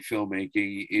really great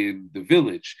filmmaking in The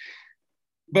Village.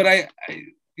 But I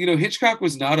Hitchcock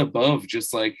was not above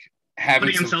just like having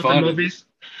Putting some himself fun. in movies.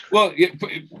 Well, yeah,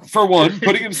 for one,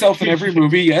 putting himself in every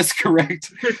movie, yes,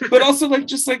 correct. But also like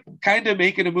just like kind of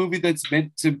making a movie that's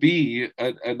meant to be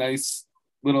a nice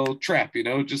little trap,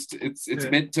 just it's Yeah.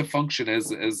 meant to function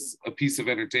as a piece of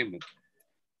entertainment.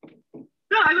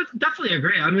 No, I would definitely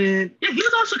agree. I mean, yeah, he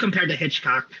was also compared to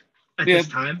Hitchcock at Yeah. this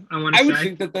time. I want to I say. would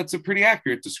think that that's a pretty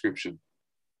accurate description.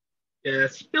 Yeah,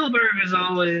 Spielberg is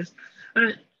always.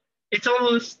 It's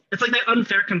like that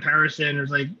unfair comparison. It's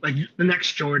like the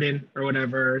next Jordan or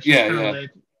whatever. It's just Yeah, kinda yeah.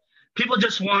 Like, people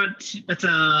just want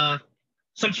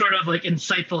some sort of like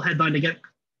insightful headline to get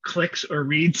clicks or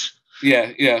reads.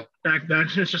 Yeah, yeah. Back then,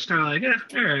 it's just kind of like,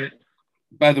 yeah, all right.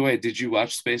 By the way, did you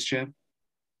watch Space Jam?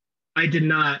 I did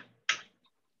not.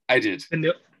 I did. And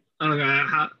oh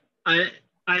god, I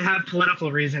have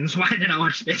political reasons why I did not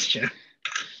watch Space Jam.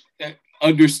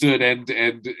 Understood and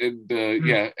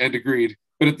yeah, and agreed.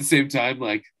 But at the same time,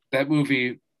 like that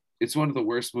movie, it's one of the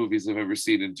worst movies I've ever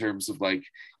seen in terms of like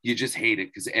you just hate it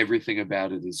because everything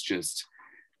about it is just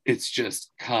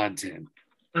content.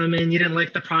 I mean, you didn't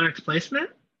like the product placement?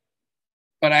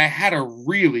 But I had a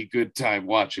really good time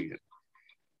watching it.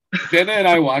 Jenna and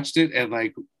I watched it, and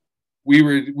like we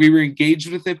were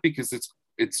engaged with it because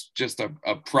it's just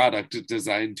a product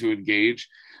designed to engage.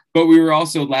 But we were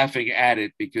also laughing at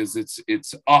it because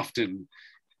it's often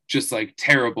just like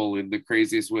terrible in the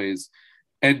craziest ways.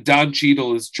 And Don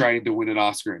Cheadle is trying to win an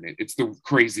Oscar in it. It's the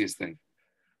craziest thing.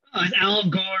 An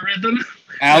algorithm.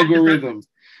 Algorithm.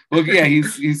 Well, yeah,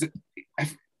 he's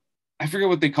I forget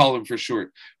what they call him for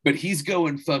short, but he's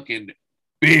going fucking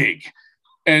big.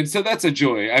 And so that's a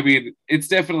joy. I mean, it's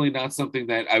definitely not something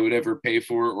that I would ever pay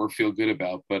for or feel good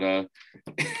about, but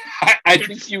I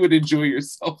think you would enjoy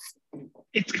yourself.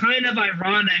 It's kind of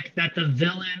ironic that the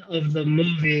villain of the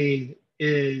movie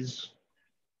is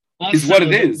what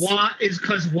it is.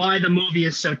 Why the movie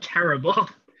is so terrible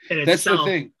in That's itself.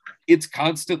 the thing. It's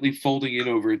constantly folding in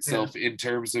over itself in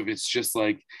terms of it's just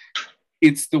like,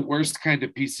 it's the worst kind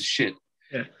of piece of shit.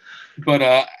 Yeah. But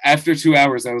after 2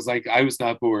 hours, I was like, I was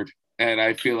not bored. And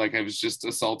I feel like I was just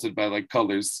assaulted by like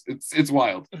colors. It's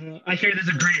wild. I hear there's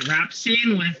a great rap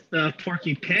scene with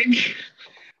Porky Pig.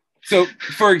 So,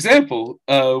 for example,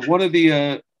 one of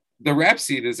the rap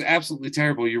scene is absolutely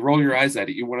terrible. You roll your eyes at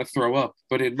it, you want to throw up.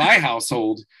 But in my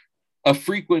household, a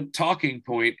frequent talking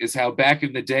point is how back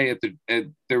in the day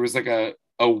there was like a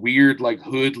weird like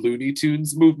hood Looney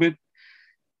Tunes movement,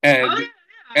 and Oh yeah,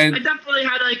 and I definitely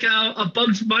had like a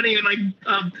Bugs Bunny and like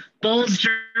Bulls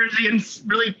jersey and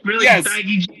really really yes,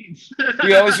 baggy jeans.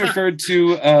 we always referred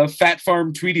to Fat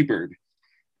Farm Tweety Bird,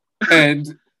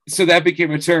 and so that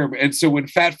became a term. And so when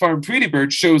Fat Farm Tweety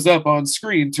Bird shows up on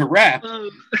screen to rap,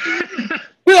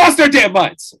 we lost our damn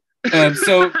minds.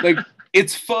 So like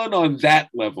it's fun on that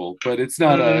level, but it's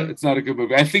not a good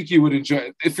movie. I think you would enjoy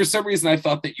it. If for some reason I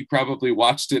thought that you probably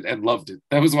watched it and loved it.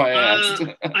 That was why I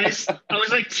asked.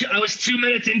 I was 2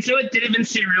 minutes into it, didn't even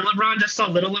see real LeBron, just saw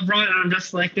little LeBron, and I'm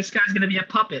just like, this guy's gonna be a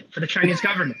puppet for the Chinese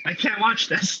government. I can't watch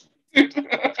this.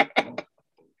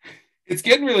 It's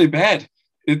getting really bad.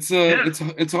 It's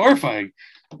horrifying.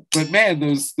 But man,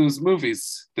 those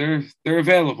movies, they're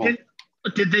available.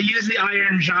 Did they use the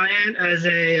Iron Giant as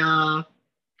a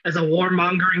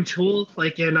warmongering tool,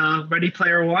 like in Ready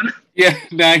Player One? Yeah,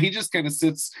 nah, he just kind of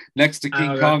sits next to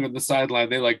King Kong on the sideline.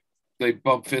 They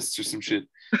bump fists or some shit.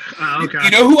 Okay.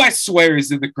 You know who I swear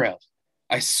is in the crowd?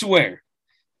 I swear,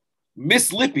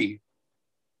 Miss Lippy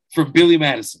from Billy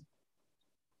Madison.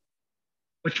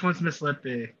 Which one's Miss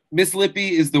Lippy? Miss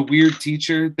Lippy is the weird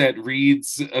teacher that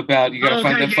reads about you gotta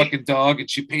find that fucking dog, and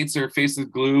she paints her face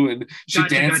with glue and she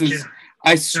dances. Gotcha.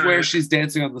 I swear she's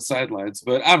dancing on the sidelines,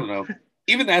 but I don't know.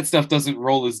 Even that stuff doesn't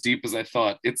roll as deep as I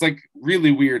thought. It's like really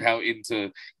weird how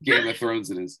into Game of Thrones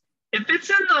it is. If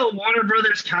it's in the Warner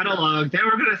Brothers catalog, they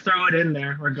were gonna throw it in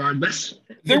there regardless.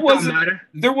 There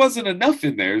wasn't enough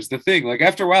in there is the thing. Like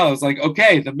after a while, I was like,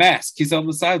 okay, the mask, he's on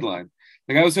the sideline.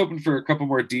 Like I was hoping for a couple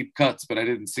more deep cuts, but I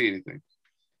didn't see anything.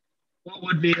 What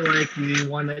would be like the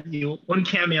one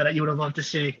cameo that you would have loved to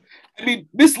see? I mean,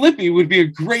 Miss Lippy would be a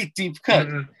great deep cut,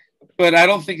 but I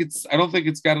don't think it's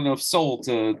got enough soul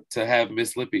to have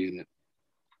Miss Lippy in it.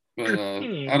 But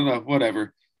I don't know,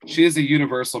 whatever. She is a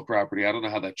Universal property. I don't know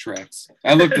how that tracks.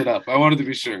 I looked it up. I wanted to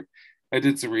be sure. I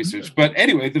did some research. But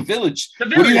anyway, The Village. The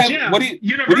Village, what do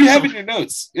you have in your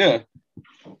notes? Yeah.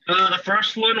 The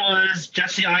first one was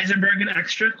Jesse Eisenberg in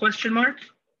Extra ?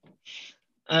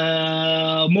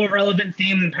 More relevant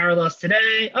theme and parallels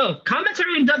today. Oh,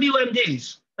 commentary in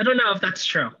WMDs. I don't know if that's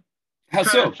true. How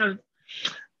so?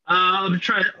 I'm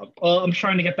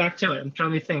trying to get back to it. I'm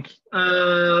trying to think.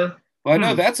 Well, I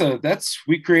know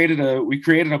we created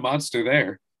a monster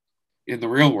there in the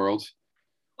real world.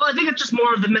 Well, I think it's just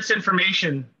more of the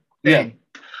misinformation thing.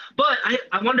 Yeah. But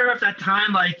I wonder if that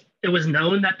time, like, it was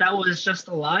known that was just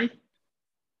a lie.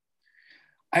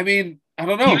 I mean, I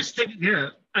don't know.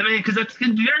 I mean, because that's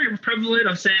very prevalent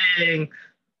of saying,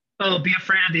 oh, be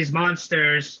afraid of these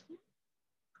monsters,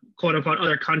 quote unquote,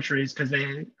 other countries, because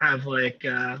they have like,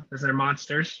 as their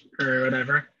monsters or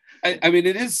whatever. I mean,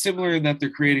 it is similar in that they're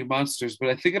creating monsters, but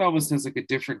I think it almost has like a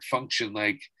different function.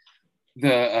 Like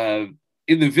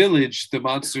in the village, the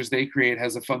monsters they create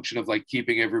has a function of like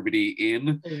keeping everybody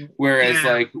in, whereas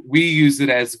like we use it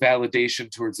as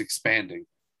validation towards expanding.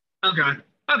 Okay.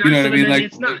 You know so what I mean? Like,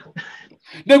 it's not.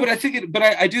 No, but I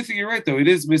do think you're right though. It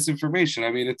is misinformation.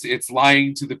 I mean, it's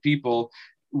lying to the people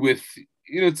with,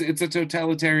 it's a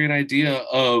totalitarian idea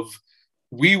of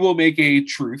we will make a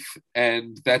truth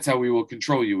and that's how we will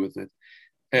control you with it.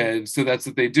 And so that's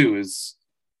what they do is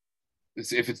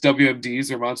if it's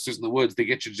WMDs or Monsters in the Woods, they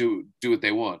get you to do what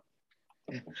they want.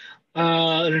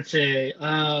 Let's see.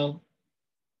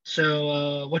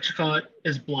 So what you call it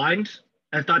is blind.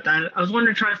 I thought that I was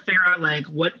wondering, trying to figure out like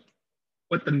what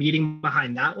the meaning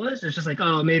behind that was. It's just like,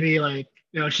 oh, maybe like,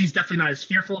 she's definitely not as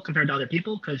fearful compared to other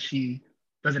people because she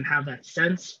doesn't have that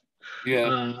sense.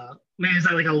 Yeah. Maybe is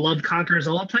that like a love conquers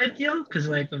all type deal? Because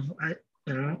like,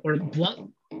 or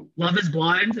love is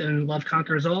blind and love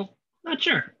conquers all. Not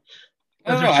sure.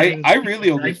 I don't know. I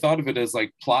really only thought of it as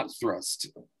like plot thrust.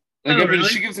 Like, I mean, really?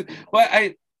 She gives it. Well,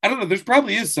 I don't know. There's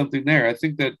probably is something there. I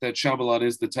think that Shyamalan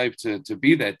is the type to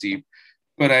be that deep.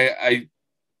 But I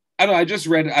don't know. I just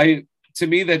read. To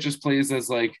me, that just plays as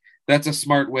like that's a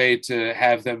smart way to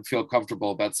have them feel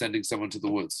comfortable about sending someone to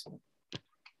the woods.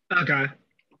 Okay.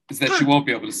 Is that you won't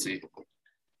be able to see.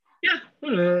 Yeah.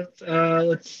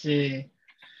 Let's see.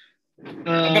 But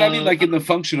I mean, like in the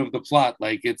function of the plot,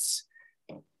 like it's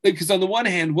because on the one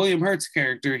hand, William Hurt's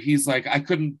character, he's like, I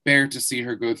couldn't bear to see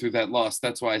her go through that loss.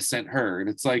 That's why I sent her. And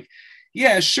it's like,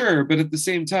 yeah, sure. But at the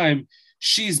same time,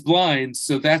 she's blind.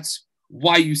 So that's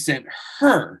why you sent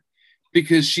her,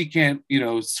 because she can't,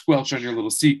 squelch on your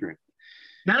little secret.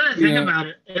 Now that I think about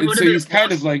it, and so he's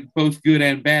kind of like both good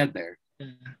and bad there.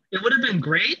 It would have been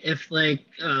great if like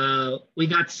we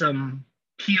got some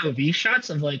POV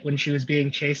shots of like when she was being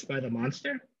chased by the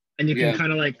monster. and you can Yeah.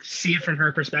 kind of like see it from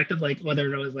her perspective, like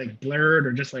whether it was like blurred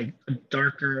or just like a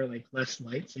darker, like less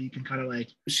light. So you can kind of like,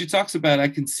 She talks about, I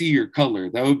can see your color.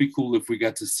 That would be cool if we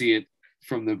got to see it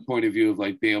from the point of view of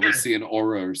like being able yeah, to see an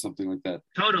aura or something like that.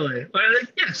 totally. Or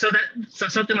like, yeah, so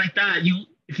something like that.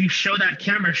 If you show that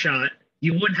camera shot,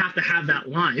 you wouldn't have to have that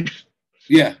line.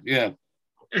 Yeah, yeah.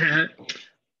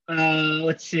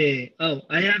 Let's see. Oh,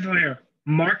 I have here.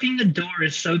 Marking the door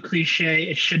is so cliche.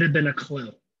 It should have been a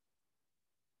clue.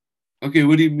 Okay,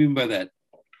 what do you mean by that?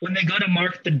 When they go to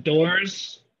mark the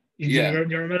doors, Yeah. you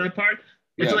remember that part?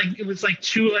 It's Yeah. like it was like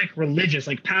too like religious,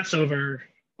 like Passover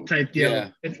type deal. Yeah.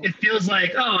 It feels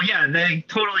like, oh yeah, they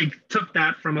totally took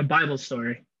that from a Bible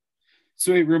story.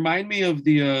 So it remind me of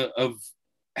the of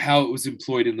how it was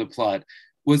employed in the plot.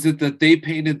 Was it that they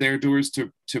painted their doors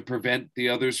to prevent the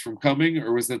others from coming,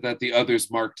 or was it that the others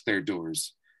marked their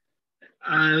doors?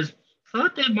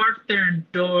 Thought they marked their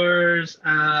doors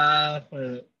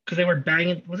because they were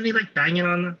banging. Wasn't he like banging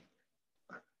on them?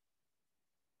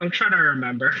 I'm trying to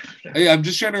remember. I'm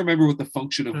just trying to remember what the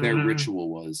function of their Mhm. ritual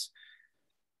was.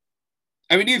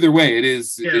 I mean, either way, it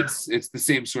is Yeah. it's the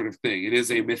same sort of thing. It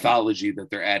is a mythology that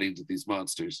they're adding to these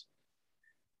monsters.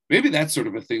 Maybe that's sort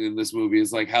of a thing in this movie,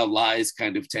 is like how lies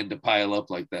kind of tend to pile up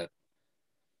like that.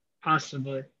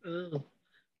 Possibly. Ooh.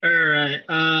 All right.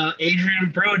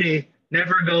 Adrian Brody,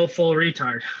 never go full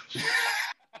retard.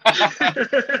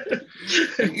 I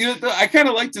kind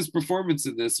of liked his performance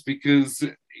in this because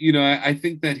I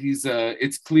think that he's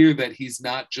it's clear that he's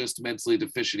not just mentally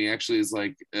deficient. He actually is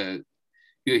like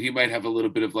he might have a little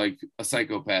bit of like a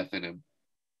psychopath in him.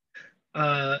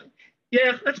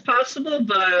 Yeah, that's possible,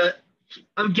 but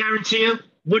I'm guarantee you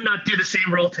would not do the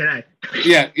same role today.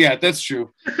 Yeah, that's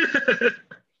true.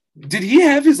 Did he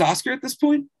have his Oscar at this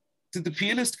point? Did The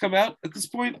Pianist come out at this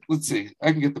point? Let's see.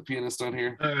 I can get The Pianist on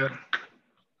here.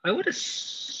 I would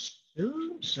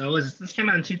assume so. This came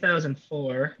out in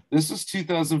 2004. This was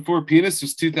 2004. Pianist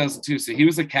was 2002. So he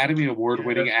was Academy Award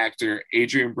winning actor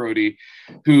Adrian Brody,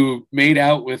 who made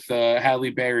out with Halle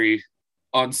Berry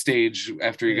on stage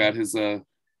after he got his. I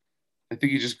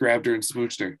think he just grabbed her and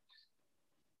smooched her.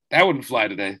 That wouldn't fly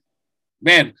today.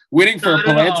 Man, winning for a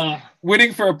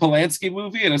Polanski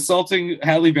movie and assaulting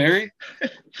Halle Berry,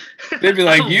 they'd be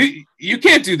like, "You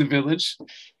can't do The Village.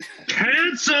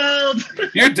 Canceled.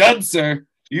 You're done, sir.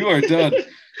 You are done."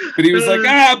 But he was like,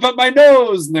 but my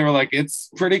nose, and they were like,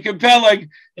 "It's pretty compelling."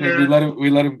 And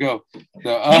we let him go.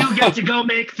 So, you get to go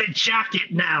make the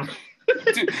jacket now.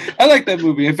 Dude, I like that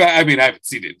movie. I haven't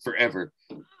seen it in forever.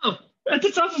 Oh,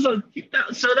 that's also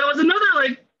so that was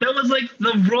another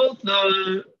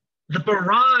the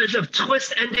barrage of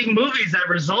twist ending movies that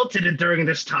resulted in during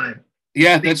this time.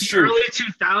 Yeah, that's true. Early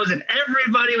 2000,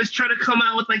 everybody was trying to come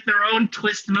out with like their own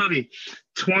twist movie.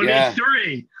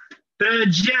 23, The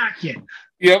Jacket.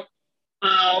 Yep.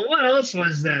 What else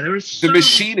was there? There was The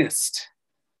Machinist.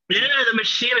 Yeah, The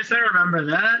Machinist. I remember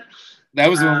that. That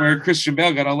was the one where Christian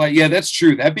Bale got all like, yeah, that's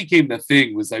true. That became the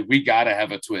thing. Was like, we gotta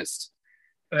have a twist,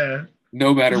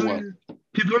 no matter what.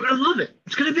 People are gonna love it.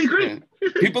 It's gonna be great. Yeah.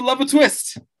 People love a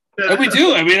twist. And we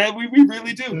do. I mean, we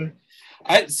really do.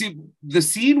 I see the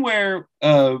scene where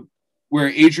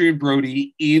Adrian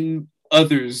Brody in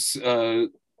others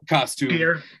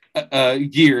costume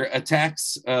gear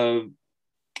attacks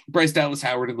Bryce Dallas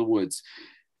Howard in the woods.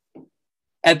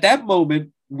 At that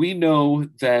moment, we know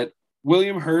that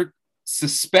William Hurt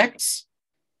suspects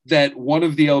that one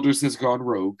of the elders has gone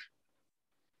rogue.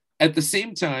 At the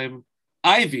same time,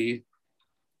 Ivy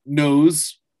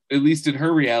knows, at least in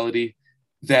her reality,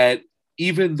 that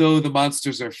even though the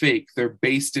monsters are fake, they're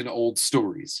based in old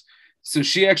stories. So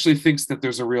she actually thinks that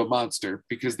there's a real monster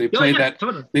because they play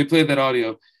they play that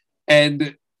audio.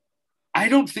 And I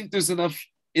don't think there's enough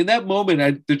in that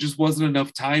moment. There just wasn't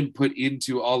enough time put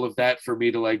into all of that for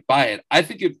me to like buy it. I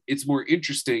think it's more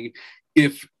interesting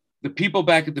if the people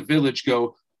back at the village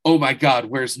go, "Oh my God,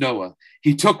 where's Noah?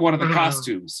 He took one of the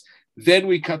costumes." Then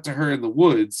we cut to her in the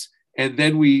woods. And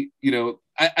then we,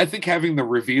 I think having the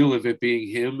reveal of it being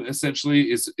him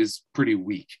essentially is pretty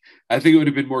weak. I think it would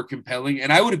have been more compelling,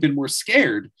 and I would have been more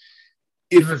scared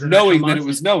if knowing that it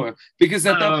was Noah, because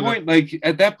at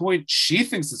that point, she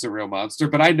thinks it's a real monster,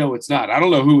 but I know it's not. I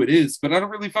don't know who it is, but I don't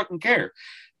really fucking care.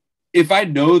 If I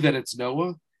know that it's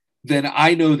Noah, then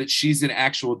I know that she's in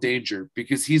actual danger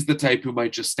because he's the type who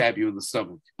might just stab you in the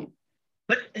stomach.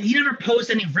 But he never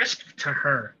posed any risk to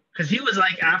her because he was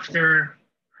like after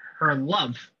her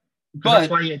love.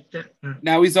 But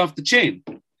now he's off the chain.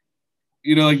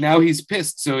 Now he's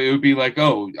pissed. So it would be like,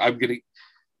 oh,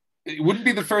 it wouldn't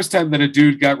be the first time that a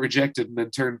dude got rejected and then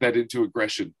turned that into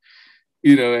aggression,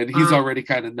 and he's already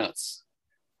kind of nuts.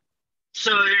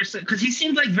 So there's because he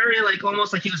seemed like very like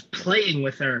almost like he was playing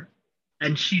with her,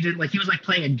 and she did like he was like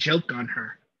playing a joke on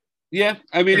her. Yeah,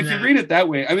 I mean, And if you read it that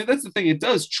way, I mean, that's the thing. It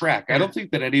does track. I yeah. don't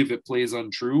think that any of it plays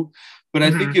untrue, but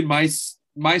I think Mhm. in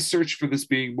my search for this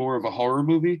being more of a horror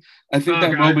movie, I think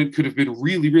that Okay. moment could have been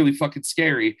really, really fucking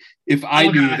scary if I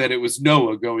knew Okay. that it was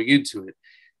Noah going into it.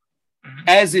 Mhm.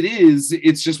 As it is,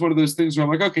 it's just one of those things where I'm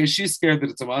like, okay, she's scared that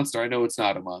it's a monster. I know it's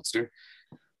not a monster.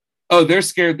 Oh, they're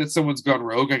scared that someone's gone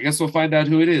rogue. I guess we'll find out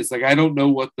who it is. Like, I don't know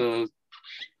what the,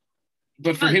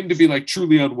 but for him to But be like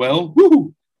truly unwell,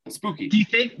 woohoo, spooky. do you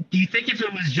think if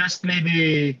it was just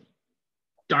maybe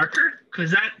darker?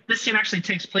 Because that this scene actually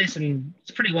takes place and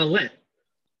it's pretty well lit.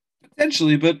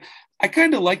 Potentially, but I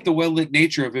kind of like the well lit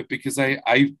nature of it because I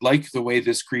like the way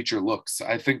this creature looks.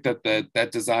 I think that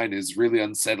design is really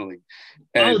unsettling,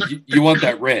 Oh, and you want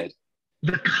that red.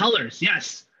 the colors,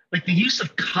 yes. Like the use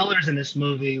of colors in this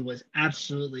movie was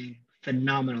absolutely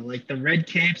phenomenal. Like the red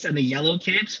capes and the yellow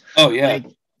capes. Oh yeah, Like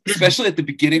this, especially at the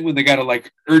beginning when they got to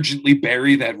like urgently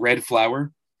bury that red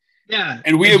flower, yeah.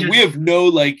 and we it have just, we have no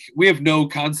like we have no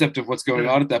concept of what's going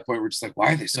yeah, on at that point. We're just like,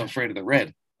 why are they so afraid of the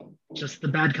red? just the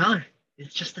bad color.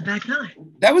 It's just the bad color.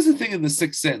 That was the thing in The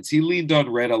Sixth Sense. He leaned on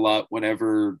red a lot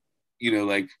whenever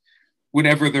like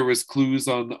whenever there was clues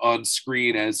on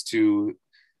screen as to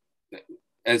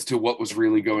what was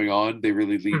really going on, they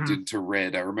really leaned Mhm. into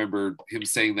red. I remember him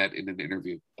saying that in an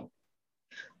interview.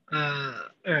 All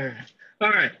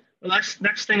right. The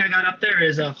next thing I got up there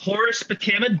is Horace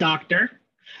became a doctor.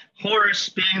 Horace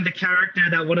being the character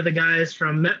that one of the guys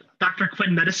from Dr.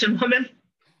 Quinn Medicine Woman.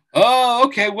 Oh,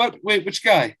 okay. What? Wait, which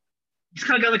guy? He's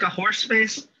kind of got like a horse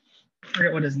face. I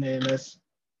forget what his name is.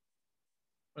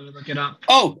 Let me look it up.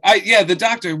 Oh, yeah, the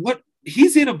doctor. What?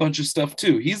 He's in a bunch of stuff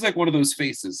too. He's like one of those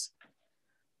faces.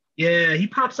 Yeah, he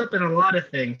pops up in a lot of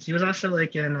things. He was also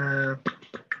like in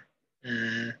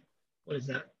what is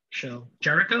that show?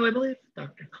 Jericho, I believe.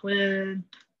 Dr. Quinn.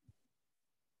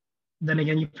 Then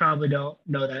again, you probably don't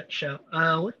know that show.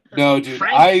 What No, dude.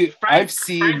 I've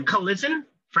seen Frank Collison.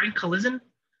 Frank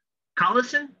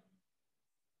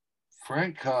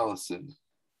Collison.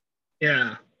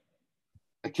 Yeah.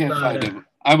 I can't find him.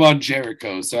 I'm on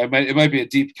Jericho, so it might be a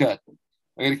deep cut.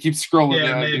 I'm gonna keep scrolling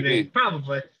Yeah, down. maybe.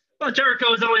 Probably. Well,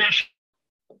 Jericho is only a show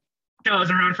that was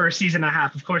around for a season and a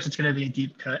half. Of course, it's going to be a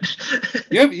deep cut.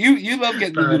 You love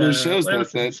getting into those shows what like else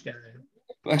is that. this guy?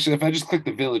 Actually, if I just click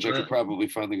the village, I could probably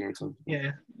find the guy.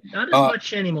 Yeah, not as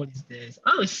much anymore these days.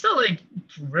 Oh, he's still like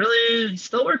really, he's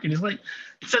still working. He's like,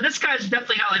 so this guy's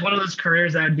definitely got like one of those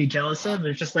careers that I'd be jealous of.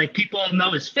 It's just like people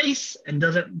know his face and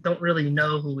don't really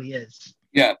know who he is.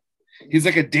 Yeah, he's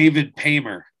like a David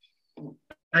Paymer.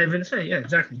 I even say, yeah,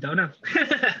 exactly. Don't know.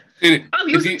 Dude, oh,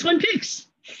 he was in Twin Peaks.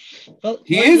 Well,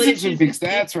 he is in Twin Peaks.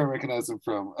 That's where I recognize him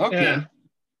from. Okay.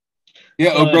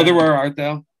 Yeah. Oh, brother, where art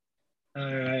thou?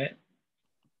 All right.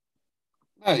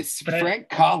 Nice. Frank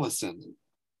Collison.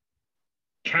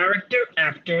 Character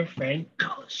actor Frank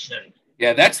Collison.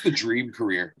 Yeah, that's the dream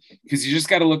career because you just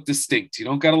got to look distinct. You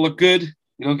don't got to look good.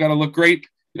 You don't got to look great.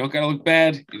 You don't got to look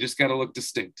bad. You just got to look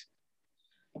distinct.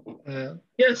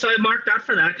 Yeah, so I marked out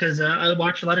for that because I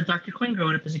watched a lot of Dr. Quinn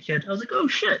growing up as a kid. I was like, oh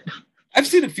shit. I've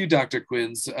seen a few Dr.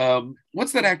 Quinns.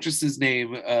 What's that actress's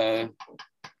name?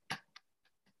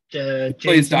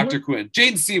 Plays Dr. Quinn.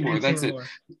 Jane Seymour. That's it.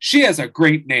 She has a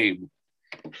great name.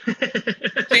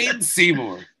 Jane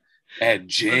Seymour. And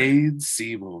Jane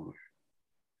Seymour.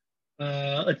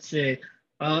 Let's see.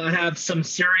 I have some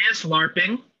serious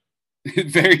LARPing.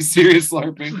 Very serious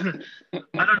LARPing.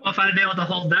 I don't know if I'd be able to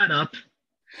hold that up.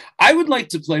 I would like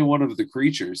to play one of the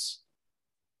creatures.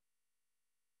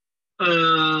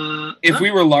 If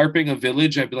we were LARPing a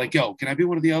village, I'd be like, yo, can I be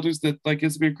one of the elders that like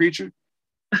gets to be a creature?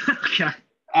 Okay.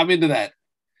 I'm into that.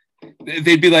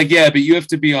 They'd be like, yeah, but you have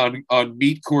to be on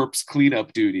Meat Corpse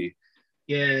cleanup duty.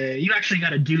 Yeah, you actually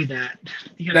got to do that.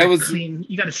 You got to clean.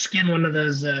 You got to skin one of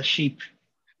those sheep.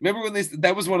 Remember when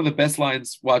that was one of the best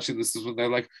lines watching this is when they're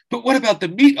like, but what about the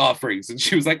meat offerings? And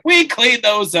she was like, we clean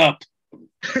those up.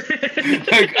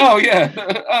 Like, oh yeah.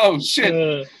 Oh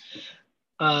shit.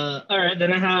 All right,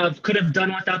 then I could have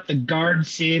done without the guard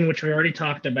scene, which we already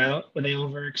talked about, where they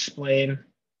over-explain.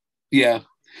 Yeah.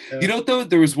 You know, though,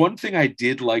 there was one thing I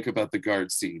did like about the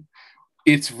guard scene.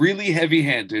 It's really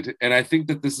heavy-handed, and I think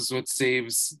that this is what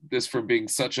saves this from being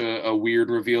such a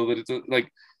weird reveal that it's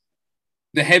like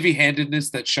the heavy-handedness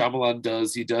that Shyamalan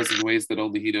does, he does in ways that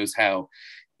only he knows how.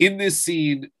 In this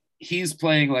scene, he's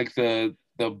playing like the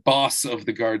boss of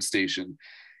the guard station.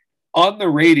 On the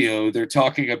radio, they're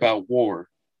talking about war.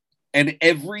 And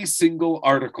every single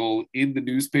article in the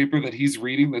newspaper that he's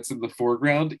reading that's in the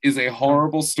foreground is a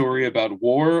horrible story about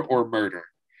war or murder.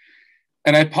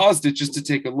 And I paused it just to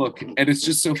take a look. And it's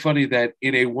just so funny that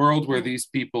in a world where these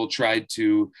people tried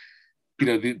to,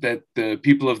 that the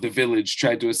people of the village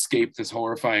tried to escape this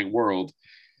horrifying world,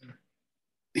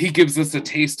 he gives us a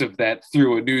taste of that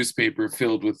through a newspaper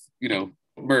filled with,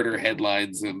 murder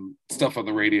headlines and stuff on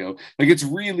the radio. Like, it's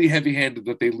really heavy-handed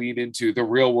that they lean into the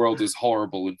real world is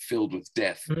horrible and filled with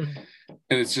death. And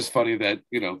it's just funny that,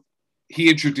 he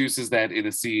introduces that in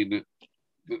a scene.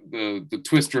 The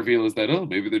twist reveal is that, oh,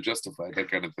 maybe they're justified, that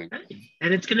kind of thing.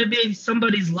 And it's going to be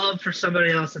somebody's love for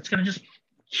somebody else. It's going to just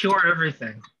cure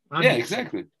everything. Obviously. Yeah,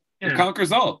 exactly. It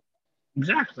conquers all.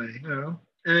 Exactly.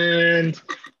 And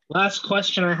last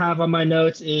question I have on my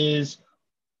notes is,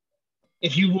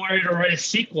 if you wanted to write a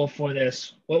sequel for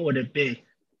this, what would it be?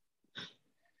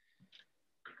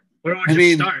 Where would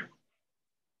you start?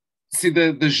 See,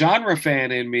 the genre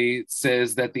fan in me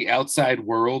says that the outside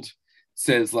world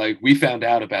says, like, we found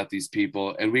out about these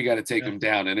people and we got to take them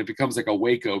down. And it becomes like a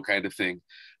Waco kind of thing.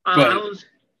 But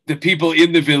the people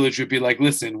in the village would be like,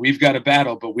 listen, we've got a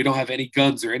battle, but we don't have any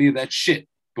guns or any of that shit,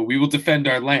 but we will defend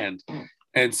our land.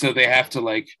 And so they have to,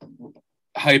 like,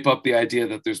 hype up the idea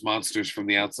that there's monsters from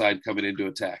the outside coming in to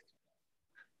attack.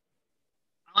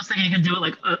 I was thinking you could do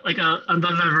it like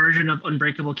another version of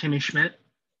Unbreakable Kimmy Schmidt.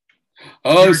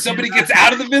 Oh, somebody gets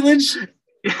out of the village?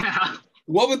 Yeah.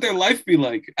 What would their life be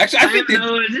like? Actually,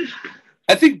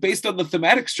 I think based on the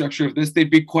thematic structure of this,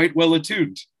 they'd be quite well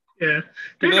attuned. Yeah.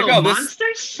 They'd be like, oh,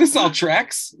 monsters? This all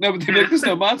tracks. No, but they'd be like, there's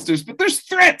no monsters, but there's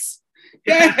threats.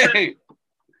 Yay!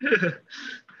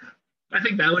 I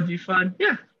think that would be fun.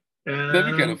 Yeah.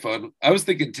 That'd be kind of fun. I was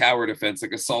thinking tower defense,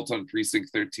 like Assault on Precinct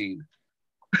 13.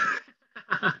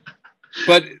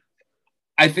 But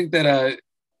I think that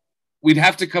we'd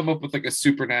have to come up with like a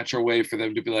supernatural way for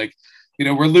them to be like,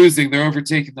 we're losing. They're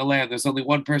overtaking the land. There's only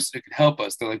one person who can help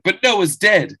us. They're like, but Noah's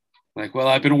dead. Like, well,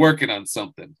 I've been working on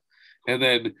something. And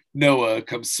then Noah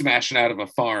comes smashing out of a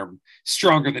farm,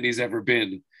 stronger than he's ever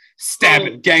been,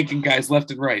 stabbing, ganking guys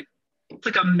left and right. It's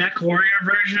like a mech warrior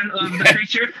version of the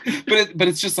creature. but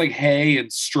it's just like hay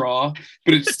and straw,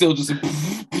 but it's still just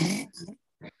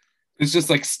it's just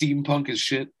like steampunk as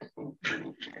shit.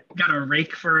 Got a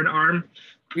rake for an arm.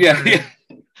 Yeah.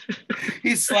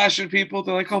 He's slashing people.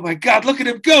 They're like, oh my God, look at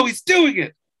him go. He's doing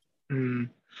it.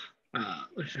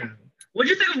 What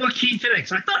did you think of Joaquin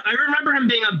Phoenix? I remember him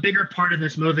being a bigger part of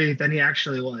this movie than he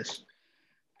actually was.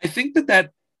 I think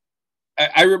that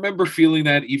I remember feeling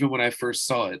that even when I first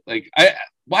saw it. Like,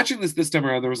 watching this time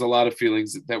around, there was a lot of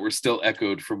feelings that were still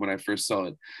echoed from when I first saw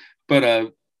it.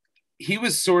 But he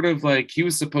was sort of like, he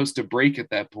was supposed to break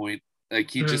at that point. Like,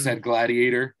 he just had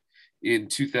Gladiator in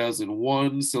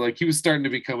 2001. So, like, he was starting to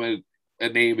become a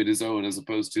name in his own, as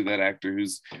opposed to that actor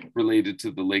who's related to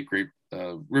the late, great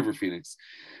River Phoenix.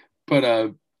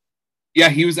 But, yeah,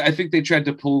 he was, I think they tried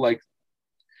to pull, like,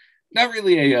 not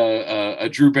really a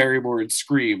Drew Barrymore in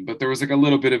Scream, but there was like a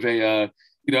little bit of a,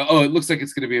 oh, it looks like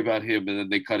it's going to be about him. And then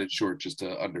they cut it short just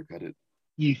to undercut it.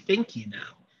 You think you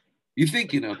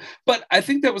know. But I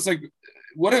think that was like,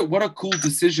 what a cool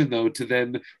decision, though, to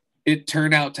then it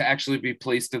turn out to actually be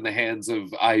placed in the hands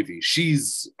of Ivy.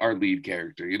 She's our lead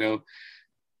character,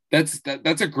 That's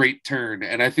a great turn.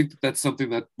 And I think that's something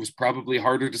that was probably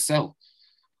harder to sell.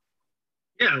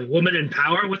 Yeah, woman in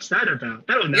power. What's that about?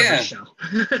 That'll never sell.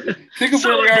 Think of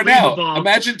where we are now.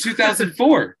 Imagine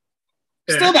 2004.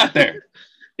 Still not there.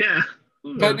 Yeah.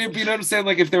 But you know what I'm saying?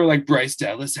 Like, if they were like, Bryce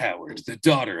Dallas Howard, the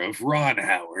daughter of Ron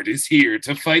Howard, is here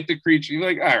to fight the creature, you're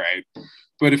like, all right.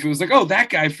 But if it was like, oh, that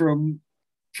guy from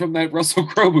that Russell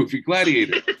Crowe movie,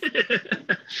 Gladiator.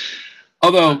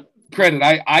 Although, credit,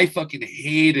 I fucking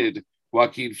hated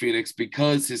Joaquin Phoenix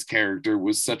because his character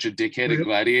was such a dickhead in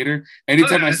Gladiator.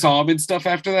 Anytime I saw him and stuff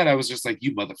after that, I was just like,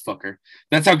 you motherfucker.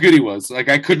 That's how good he was. Like,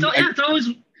 I couldn't.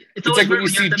 It's like when you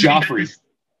see Joffrey.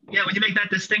 When you make that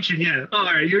distinction, oh, all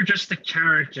right, you're just a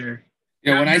character.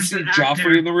 Yeah, when I see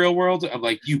Joffrey in the real world, I'm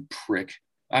like, you prick.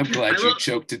 I'm glad you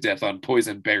choked to death on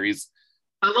poison berries.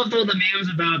 I loved all the memes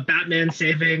about Batman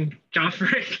saving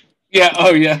Joffrey. Yeah,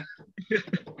 oh yeah.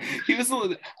 He was.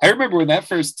 I remember when that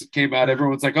first came out,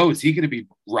 everyone was like, "Oh, is he going to be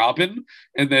Robin?"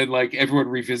 And then, like, everyone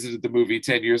revisited the movie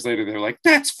 10 years later. They're like,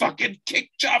 "That's fucking King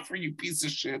Joffrey, you piece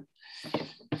of shit."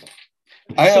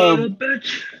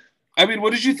 I mean,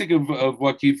 what did you think of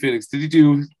Joaquin Phoenix? Did he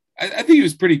do? I think he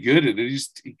was pretty good, and he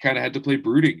kind of had to play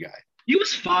brooding guy. He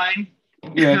was fine.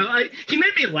 Yeah, he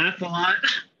made me laugh a lot.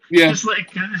 Yeah, just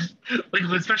like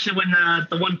especially when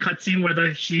the one cutscene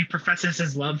where she professes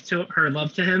her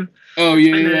love to him. Oh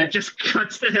yeah, and then it just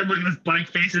cuts to him with this blank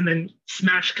face, and then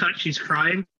smash cut, she's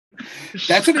crying.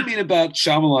 That's what I mean about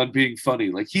Shyamalan being funny.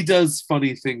 Like, he does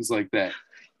funny things like that.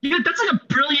 Yeah, that's like a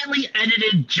brilliantly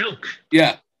edited joke.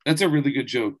 Yeah, that's a really good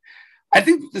joke. I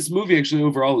think this movie actually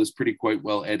overall is pretty quite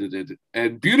well edited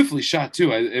and beautifully shot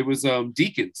too. It was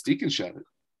Deakins. Deakins shot it.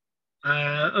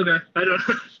 Okay, I don't.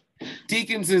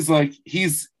 Deakins is like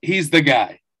he's the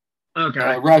guy.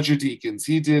 Okay. Roger Deakins.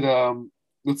 He did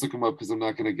let's look him up because I'm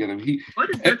not gonna get him. Why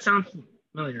does that sound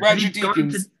familiar? Roger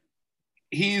Deakins.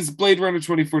 He's Blade Runner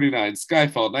 2049,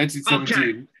 Skyfall, 1917,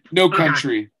 Okay. No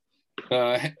Country,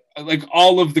 like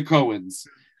all of the Coens.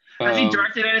 Has he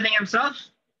directed anything himself?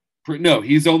 No,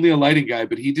 he's only a lighting guy,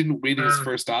 but he didn't win his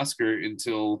first Oscar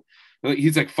until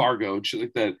he's like Fargo and shit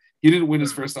like that. He didn't win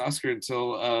his first Oscar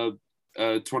until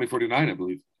 2049, I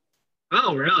believe.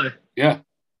 Oh, really? Yeah,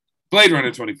 Blade Runner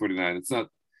 2049. It's not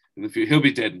in the future. He'll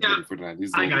be dead in 2049.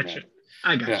 He's I got you.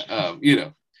 I got you. You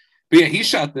know, but yeah, he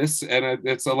shot this, and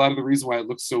that's a lot of the reason why it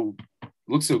looks so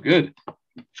good.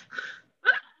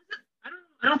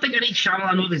 I don't think any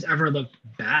Shyamalan movies ever look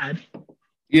bad.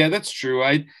 Yeah, that's true.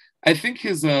 I think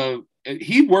his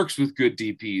he works with good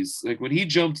DPs. Like when he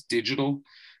jumped digital,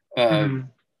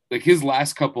 like his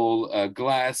last couple,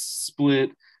 Glass,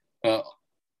 Split,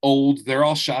 Old, they're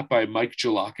all shot by Mike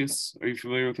Gelakis. Are you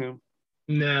familiar with him?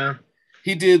 No.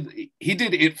 He did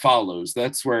It Follows.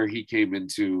 That's where he came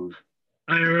into.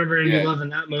 I remember loving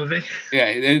that movie. Yeah,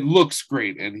 it looks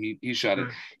great, and he shot it.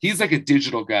 He's like a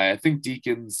digital guy. I think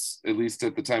Deakins, at least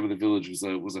at the time of The Village,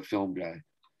 was a film guy.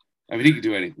 I mean, he could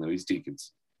do anything though. He's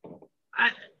Deakins.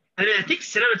 I think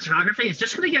cinematography is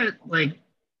just going to get like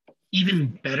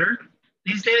even better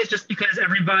these days, just because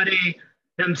everybody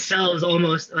themselves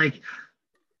almost like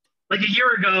a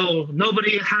year ago,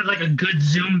 nobody had like a good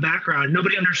zoom background.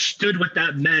 Nobody understood what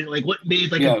that meant, like what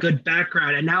made like a good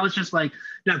background. And now it's just like,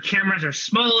 now cameras are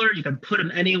smaller, you can put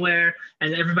them anywhere,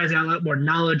 and everybody's got a lot more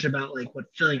knowledge about like what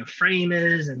filling a frame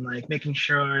is and like making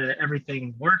sure that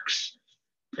everything works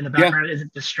in the background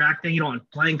isn't distracting. You don't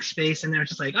want blank space in there.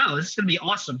 It's just like, oh, this is gonna be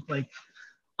awesome. Like,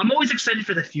 I'm always excited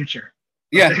for the future.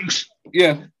 Yeah,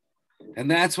 yeah, and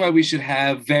that's why we should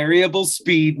have variable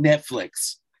speed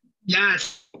Netflix.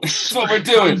 Yes, that's what we're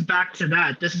doing. Comes back to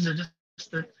that. This is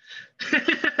just a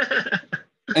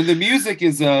and the music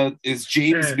is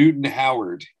James Newton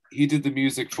Howard. He did the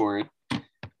music for it.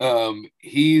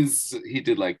 He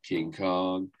did like King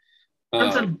Kong.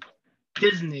 That's a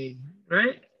Disney,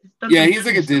 right? Yeah, he's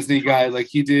like a Disney guy. Like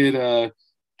he did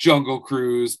Jungle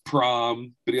Cruise,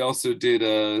 Prom, but he also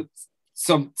did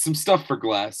some stuff for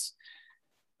Glass.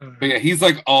 But yeah, he's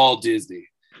like all Disney.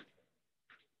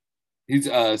 He's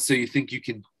So You Think You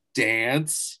Can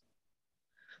Dance,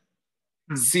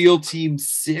 SEAL Team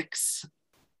 6,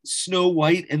 Snow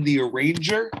White and the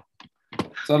Arranger.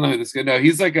 So I don't know who this guy. No,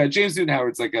 he's like James Newton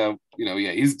Howard's like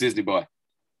he's a Disney boy.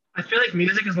 I feel like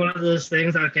music is one of those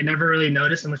things that I can never really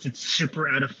notice unless it's super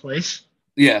out of place.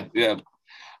 Yeah.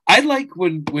 I like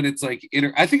when it's like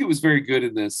I think it was very good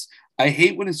in this. I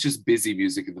hate when it's just busy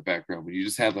music in the background, when you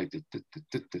just have like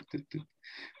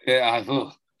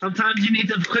sometimes you need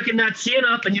to quicken that scene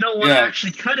up and you don't want to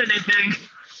actually cut anything.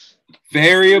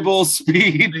 Variable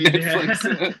speed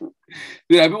Netflix.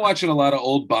 Dude, I've been watching a lot of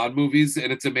old Bond movies,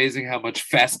 and it's amazing how much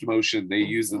fast motion they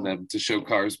use in them to show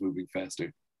cars moving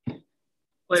faster.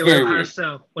 Wait,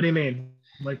 so what do you mean?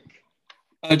 Like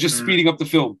just speeding up the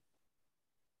film.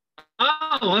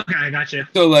 Oh, okay, I got you.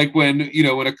 So like when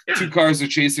two cars are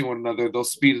chasing one another, they'll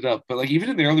speed it up. But like even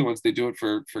in the early ones, they do it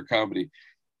for comedy.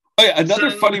 Oh yeah, another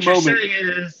funny moment.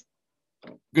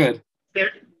 Good.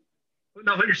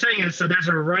 What you're saying is, so there's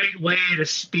a right way to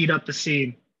speed up the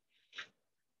scene.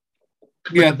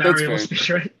 Yeah, that's fair. Speed,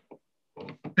 right?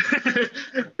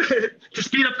 To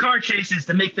speed up car chases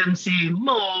to make them seem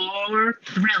more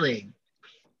thrilling.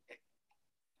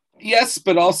 Yes,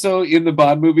 but also in the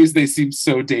Bond movies, they seem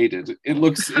so dated. It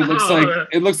looks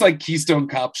like Keystone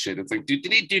Cop shit. It's like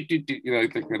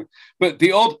but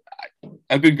the old.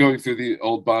 I've been going through the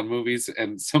old Bond movies,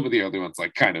 and some of the other ones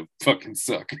like kind of fucking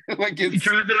suck. Like you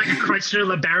driving like a Chrysler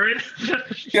LeBaron.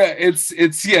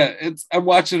 It's. I'm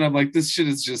watching. I'm like, this shit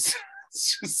is just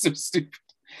so stupid.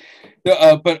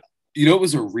 But it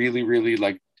was a really, really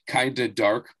like kind of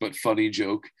dark but funny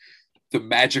joke. The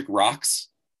magic rocks.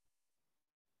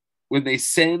 When they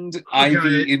send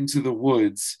Ivy into the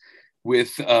woods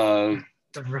with what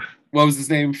was his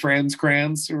name, Franz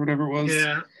Kranz or whatever it was,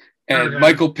 and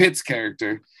Michael Pitt's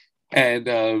character,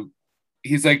 and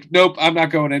he's like, "Nope, I'm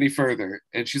not going any further."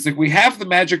 And she's like, "We have the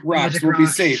magic rocks, we'll be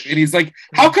safe." And he's like,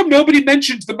 "How come nobody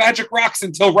mentioned the magic rocks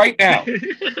until right now?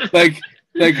 like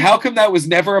how come that was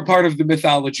never a part of the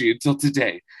mythology until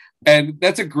today?" And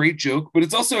that's a great joke, but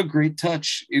it's also a great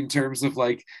touch in terms of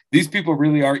like these people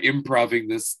really are improving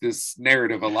this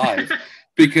narrative alive.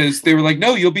 because they were like,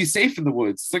 no, you'll be safe in the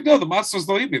woods. It's like, no, the monsters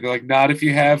will eat me. They're like, not if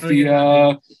you have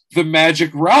the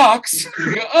magic rocks.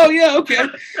 You go, oh yeah, okay.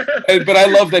 But I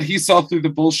love that he saw through the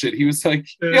bullshit. He was like,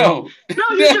 yo, no,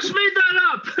 you just made that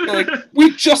up. like,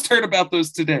 we just heard about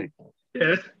those today.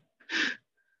 Yeah.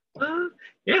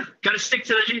 Yeah, got to stick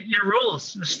to your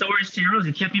rules, the stories to your rules.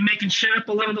 You can't be making shit up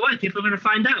along the way. People are going to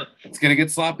find out. It's going to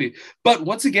get sloppy. But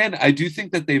once again, I do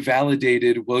think that they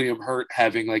validated William Hurt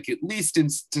having, like, at least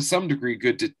to some degree,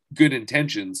 good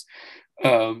intentions.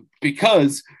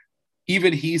 Because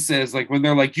even he says, like, when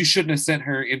they're like, you shouldn't have sent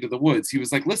her into the woods, he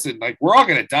was like, listen, like, we're all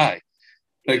going to die.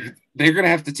 Like, they're going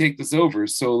to have to take this over.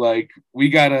 So, like, we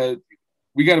gotta,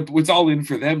 it's all in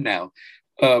for them now.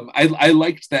 I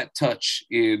liked that touch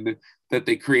in that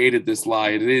they created this lie.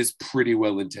 It is pretty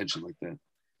well intentioned like that.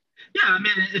 Yeah, I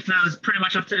mean, if that was pretty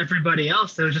much up to everybody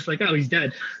else, they were just like, oh, he's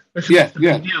dead. Yeah.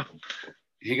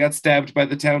 He got stabbed by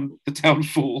the town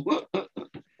fool.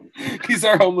 He's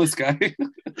our homeless guy.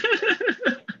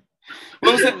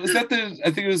 What was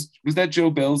that? Was that Joe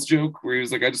Bell's joke where he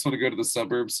was like, I just want to go to the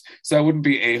suburbs, so I wouldn't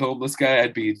be a homeless guy,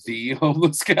 I'd be the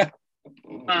homeless guy.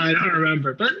 I don't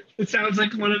remember, but it sounds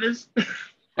like one of his.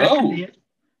 Oh.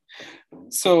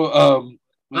 So,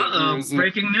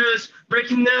 breaking news.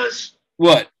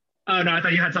 What? Oh, no, I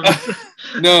thought you had something.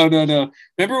 No.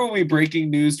 Remember when we breaking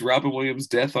news Robin Williams'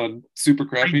 death on Super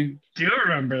Crappy? I do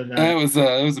remember that.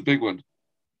 That was a big one.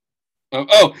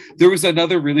 Oh, there was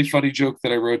another really funny joke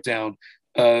that I wrote down.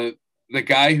 The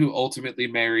guy who ultimately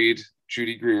married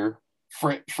Judy Greer,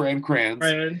 Fran Kranz.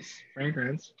 Fran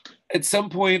Kranz. At some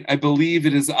point, I believe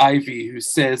it is Ivy who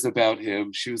says about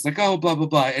him, she was like, oh, blah, blah,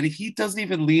 blah. And he doesn't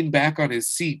even lean back on his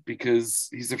seat because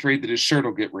he's afraid that his shirt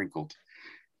will get wrinkled.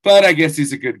 But I guess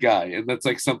he's a good guy. And that's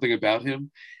like something about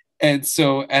him. And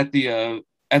so at the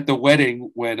wedding,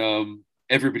 when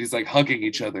everybody's like hugging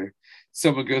each other,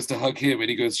 someone goes to hug him and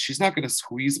he goes, she's not going to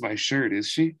squeeze my shirt, is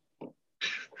she?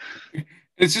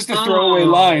 It's just a throwaway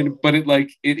line, but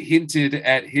it hinted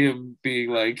at him being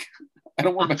like, I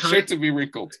don't want my shirt to be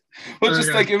wrinkled. Well,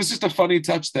 just like, it was just a funny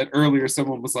touch that earlier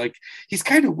someone was like, he's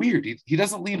kind of weird. He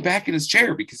doesn't lean back in his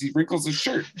chair because he wrinkles his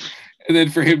shirt. And then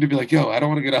for him to be like, yo, I don't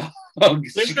want to get a hug.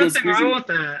 There's nothing wrong with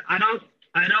that. I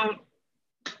don't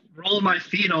roll my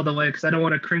feet all the way because I don't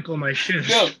want to crinkle my shoes.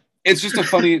 No, it's just a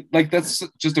funny, like, that's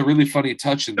just a really funny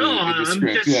touch in the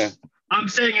script. I'm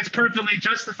saying it's perfectly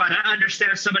justified. I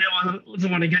understand if somebody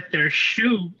doesn't want to get their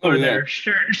shoe or their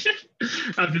shirt.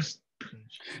 I'm just...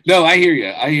 No, I hear you.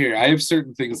 I have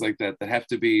certain things like that have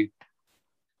to be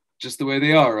just the way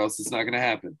they are, or else it's not going to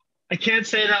happen. I can't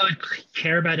say that I would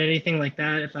care about anything like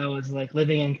that if I was like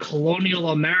living in colonial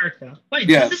America. Wait,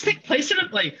 does this take place in a,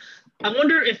 like? I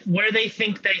wonder if where they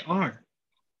think they are.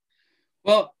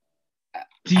 Well,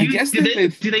 I guess do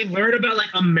they learn about like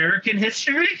American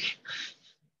history?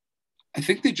 I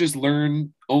think they just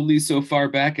learn only so far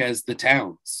back as the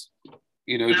towns.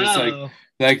 You know, just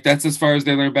like that's as far as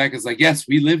they learn back, is like, yes,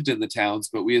 we lived in the towns,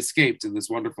 but we escaped in this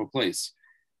wonderful place.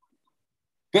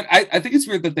 But I think it's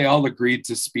weird that they all agreed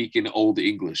to speak in Old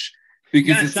English,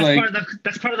 because it's like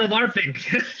that's part of the LARPing.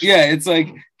 Yeah, it's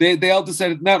like they all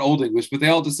decided, not Old English, but they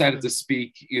all decided to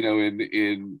speak, you know,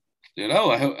 in you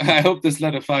know, I hope this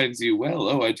letter finds you well.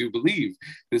 Oh, I do believe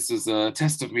this is a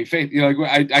test of me faith. You know,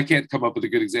 like, I can't come up with a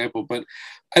good example, but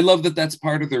I love that that's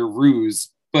part of their ruse.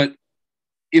 But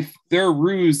if their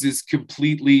ruse is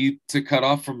completely to cut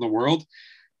off from the world,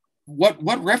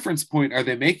 what reference point are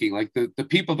they making? Like the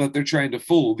people that they're trying to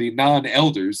fool, the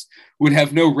non-elders, would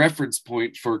have no reference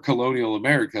point for colonial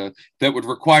America that would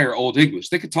require Old English.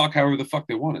 They could talk however the fuck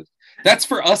they wanted. That's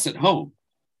for us at home.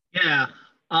 Yeah.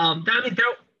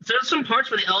 There's some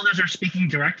parts where the elders are speaking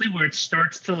directly where it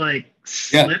starts to like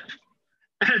slip. Yeah.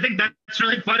 And I think that's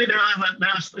really funny.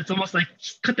 It's almost like,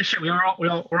 cut the shit. We're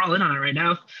all in on it right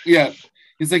now. Yeah.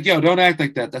 He's like, yo, don't act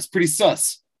like that. That's pretty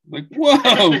sus. I'm like,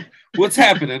 whoa, what's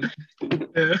happening?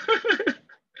 Yeah.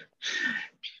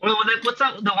 Well, what's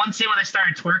that? The one scene where they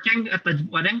started twerking at the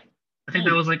wedding? I think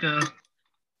that was like a...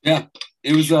 Yeah.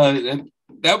 It was,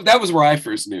 that was where I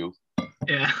first knew.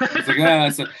 Yeah. It's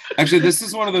like, so, actually, this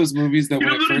is one of those movies that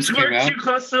when it first came out, too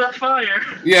close to the fire.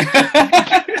 Yeah.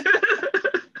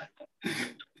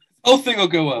 Whole thing will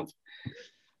go up.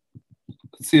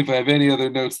 Let's see if I have any other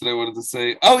notes that I wanted to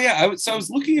say. Oh yeah, I was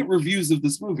looking at reviews of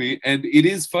this movie, and it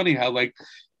is funny how, like,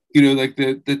 you know, like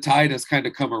the tide has kind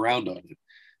of come around on it.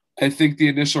 I think the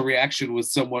initial reaction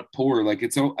was somewhat poor. Like I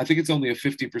think it's only a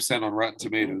 50% on Rotten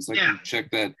Tomatoes. I can check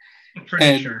that. I'm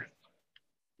pretty sure.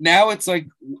 Now it's like,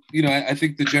 you know, I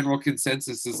think the general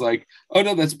consensus is like, oh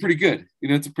no, that's pretty good. You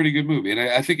know, it's a pretty good movie. And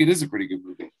I think it is a pretty good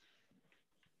movie.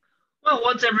 Well,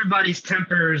 once everybody's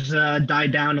tempers die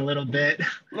down a little bit, A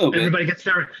little bit. everybody gets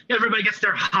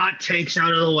their hot takes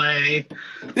out of the way.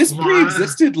 This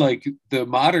pre-existed like the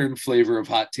modern flavor of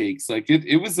hot takes. Like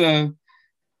it was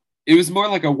more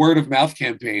like a word of mouth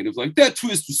campaign of like that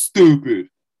twist was stupid.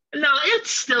 No,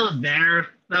 it's still there.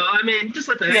 No, I mean, just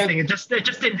like anything, it just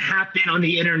didn't happen on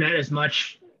the internet as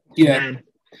much. Yeah, then.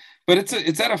 but it's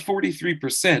at a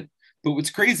 43%. But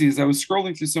what's crazy is I was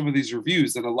scrolling through some of these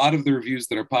reviews, and a lot of the reviews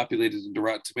that are populated into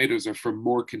Rotten Tomatoes are from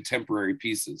more contemporary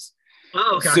pieces.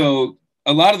 Oh, okay. So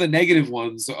a lot of the negative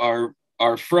ones are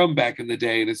from back in the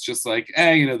day, and it's just like,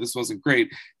 this wasn't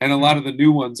great. And a lot of the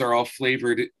new ones are all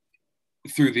flavored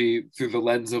through the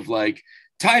lens of like,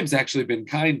 time's actually been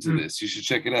kind to this. You should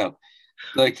check it out.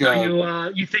 Like,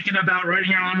 are you thinking about writing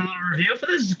your own little review for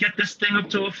this? Get this thing up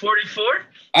to a 44?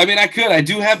 I mean, I could. I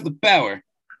do have the power.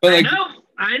 But like,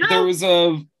 I know. There was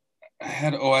I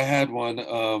had one.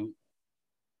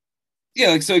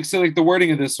 Like the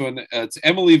wording of this one, it's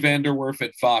Emily Vanderwerf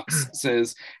at Fox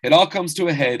says, it all comes to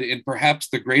a head in perhaps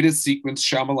the greatest sequence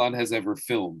Shyamalan has ever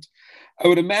filmed. I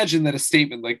would imagine that a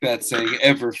statement like that saying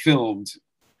ever filmed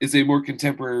is a more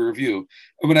contemporary review.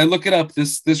 And when I look it up,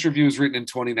 this review was written in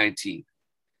 2019.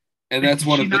 And that's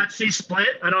one of the... Did she not see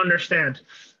Split? I don't understand.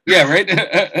 Yeah, right?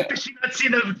 Did she not see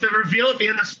the reveal at the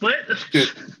end of Split? Dude,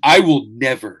 I will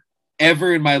never,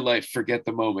 ever in my life forget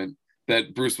the moment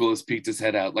that Bruce Willis peeked his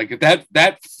head out. Like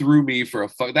that threw me for a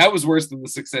fuck. That was worse than The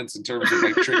Sixth Sense in terms of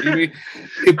like tricking me.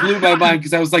 It blew my mind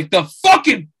because I was like, the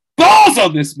fucking balls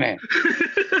on this man.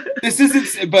 This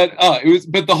isn't, but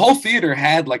the whole theater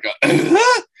had like a,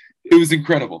 it was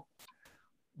incredible.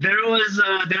 There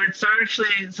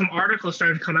actually some articles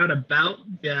started to come out about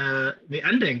the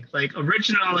ending. Like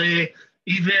originally,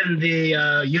 even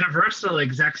the Universal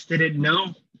execs didn't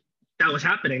know that was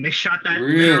happening. They shot that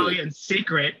literally in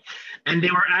secret, and they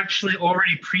were actually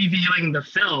already previewing the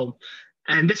film.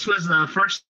 And this was the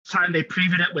first time they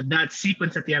previewed it with that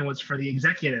sequence at the end was for the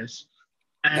executives.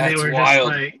 And That's they were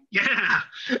wild. just like, yeah.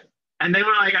 And they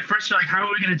were like, at first, they're like, how are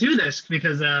we going to do this?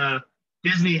 Because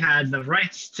Disney had the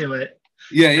rights to it.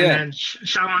 Yeah. And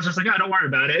Shyamalan's just like, oh, don't worry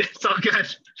about it. It's all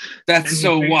good. That's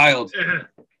so wild. Yeah.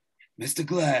 Mr.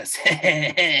 Glass.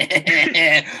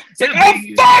 It's like, oh,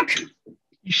 fuck!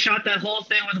 You shot that whole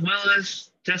thing with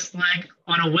Willis just like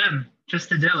on a whim, just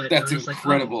to do it. That's Like,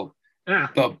 incredible. oh. Yeah.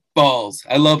 The balls.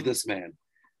 I love this man.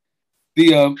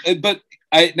 But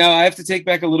I have to take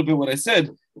back a little bit what I said.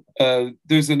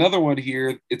 There's another one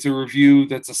here. It's a review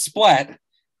that's a splat.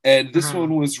 And this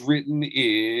one was written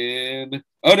in...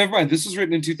 Oh, never mind. This was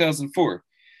written in 2004.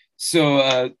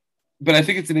 So, but I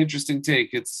think it's an interesting take.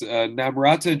 It's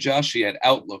Namrata Joshi at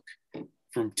Outlook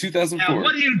from 2004. Now,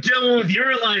 what are you doing with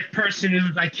your life, person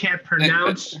who I can't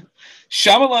pronounce?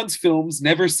 Shyamalan's films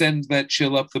never send that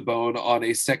chill up the bone on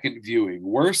a second viewing.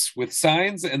 Worse, with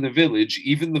Signs and The Village,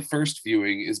 even the first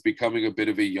viewing is becoming a bit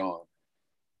of a yawn.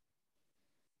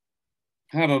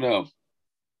 I don't know.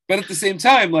 But at the same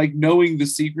time, like knowing the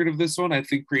secret of this one, I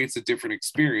think creates a different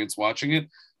experience watching it,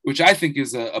 which I think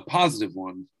is a positive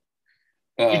one.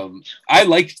 I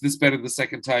liked this better the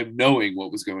second time knowing what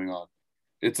was going on.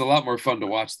 It's a lot more fun to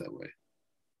watch that way.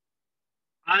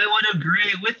 I would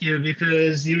agree with you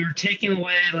because you're taking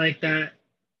away like that.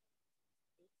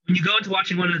 When you go into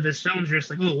watching one of these films, you're just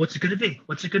like, oh, what's it going to be?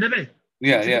 What's it going to be?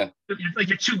 Yeah.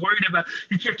 You're too worried about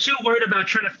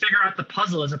trying to figure out the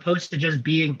puzzle as opposed to just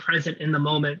being present in the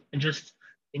moment and just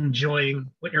enjoying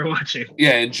what you're watching.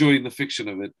 Yeah, enjoying the fiction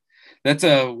of it. That's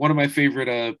one of my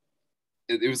favorite.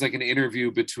 It was like an interview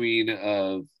between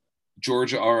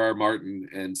George R.R. Martin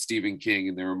and Stephen King,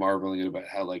 and they were marveling about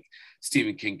how like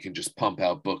Stephen King can just pump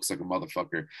out books like a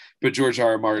motherfucker, but George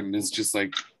R.R. Martin is just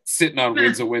like sitting on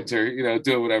Winds of Winter,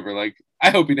 doing whatever. Like, I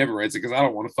hope he never writes it because I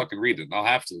don't want to fucking read it, and I'll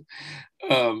have to.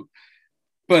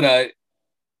 But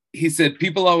he said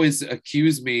people always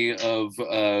accuse me of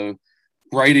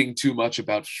writing too much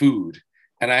about food,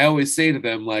 and I always say to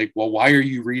them like, well, why are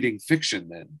you reading fiction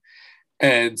then?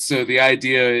 And so the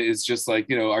idea is just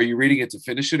like, are you reading it to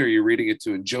finish it or are you reading it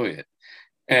to enjoy it?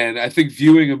 And I think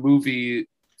viewing a movie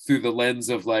through the lens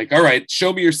of like, all right,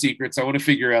 show me your secrets. I want to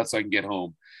figure out so I can get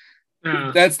home.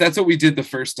 That's what we did the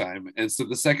first time. And so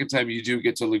the second time you do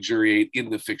get to luxuriate in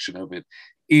the fiction of it,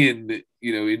 in,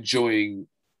 enjoying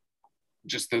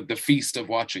just the feast of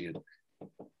watching it.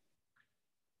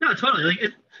 No, totally.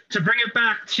 Like to bring it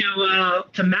back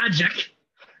to magic.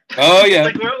 Oh, yeah.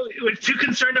 Like we're too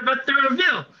concerned about the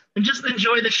reveal and just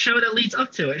enjoy the show that leads up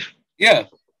to it. Yeah,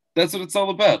 that's what it's all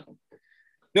about.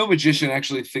 No magician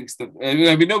actually thinks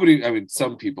that.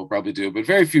 Some people probably do, but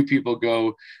very few people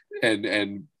go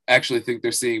and actually think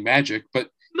they're seeing magic. But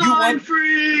Mind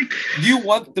freak. You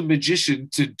want the magician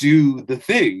to do the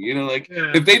thing, you know, like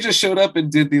if they just showed up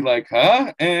and did the like,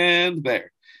 huh, and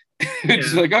there.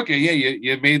 It's like, okay, yeah,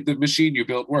 you made the machine you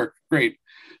built work. Great.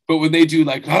 But when they do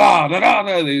like,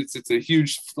 it's a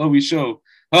huge flowy show.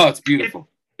 Oh, it's beautiful.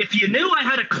 If you knew I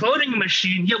had a cloning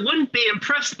machine, you wouldn't be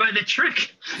impressed by the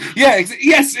trick. Yeah,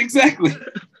 yes, exactly.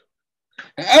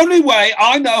 The only way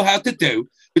I know how to do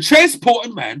the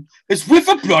transporting man is with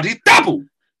a bloody double.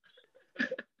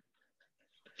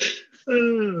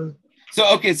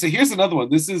 So here's another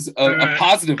one. This is a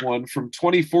positive one from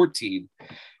 2014.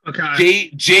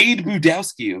 Okay. Jade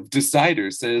Budowski of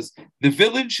Decider says, "The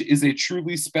Village is a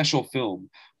truly special film,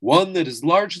 one that is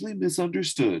largely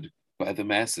misunderstood by the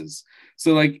masses."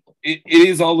 So like it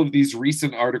is all of these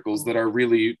recent articles that are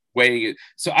really weighing it.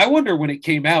 So I wonder when it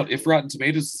came out, if Rotten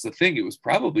Tomatoes is a thing, it was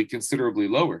probably considerably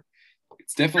lower.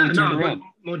 It's definitely turned around.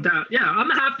 No doubt. Yeah,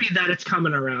 I'm happy that it's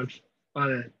coming around.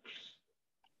 I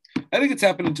think it's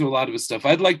happening to a lot of his stuff.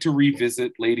 I'd like to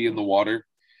revisit Lady in the Water.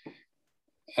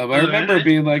 I remember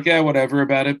being like, yeah, whatever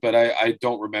about it, but I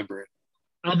don't remember it.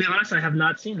 I'll be honest, I have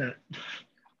not seen that.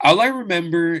 All I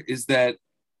remember is that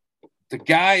the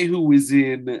guy who was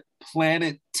in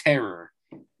Planet Terror,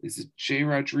 is it Jay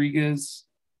Rodriguez?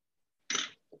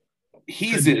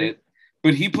 He's in it,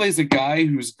 but he plays a guy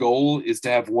whose goal is to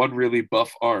have one really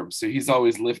buff arm. So he's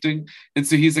always lifting. And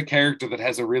so he's a character that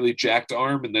has a really jacked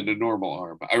arm and then a normal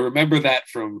arm. I remember that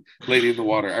from Lady in the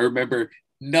Water. I remember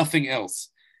nothing else.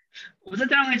 Wasn't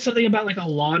that like something about like a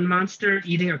lawn monster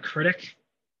eating a critic?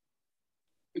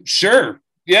 Sure.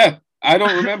 Yeah. I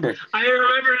don't remember. I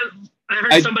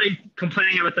heard somebody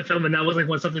complaining about the film, and that was like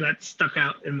something that stuck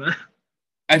out in the.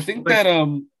 I think that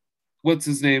what's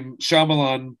his name?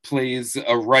 Shyamalan plays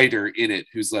a writer in it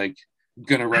who's like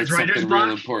gonna write something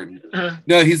real important.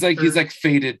 No, he's like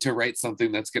fated to write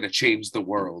something that's gonna change the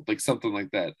world, like something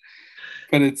like that.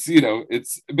 But it's, you know,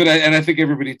 I think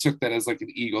everybody took that as like an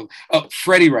eagle. Oh,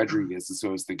 Freddie Rodriguez is who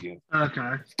I was thinking of.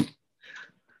 Okay.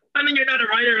 I mean, you're not a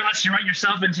writer unless you write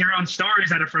yourself into your own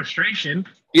stories out of frustration.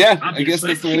 Yeah, obviously. I guess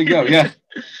that's the way to go. Yeah.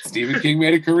 Stephen King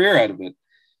made a career out of it.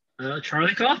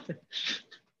 Charlie Kaufman.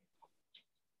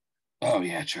 Oh,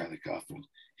 yeah, Charlie Kaufman.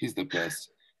 He's the best.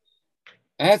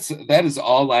 That is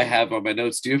all I have on my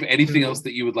notes. Do you have anything else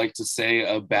that you would like to say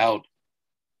about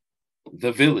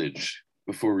The Village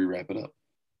before we wrap it up?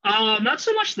 Not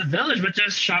so much The Village, but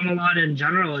just Shyamalan in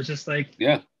general. It's just like,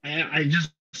 yeah,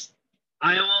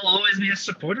 I will always be a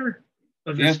supporter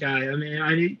of this guy. I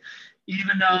mean,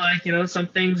 even though, like, you know, some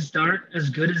things aren't as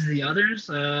good as the others,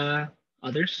 but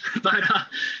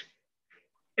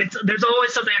there's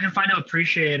always something I can find to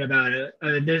appreciate about it.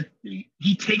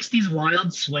 He takes these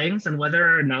wild swings, and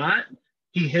whether or not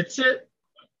he hits it,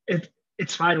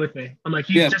 it's fine with me. I'm like,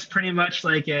 he's just pretty much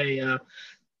like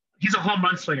he's a home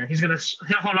run swinger. He's gonna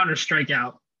hit a home run or strike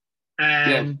out,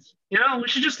 and you know, we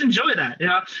should just enjoy that. You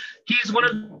know, he's one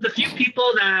of the few people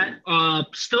that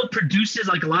still produces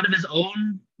like a lot of his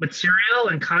own material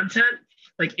and content,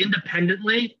 like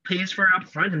independently, pays for it up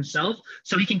front himself,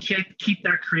 so he can keep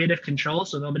that creative control,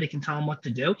 so nobody can tell him what to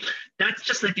do. That's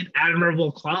just like an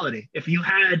admirable quality. If you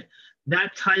had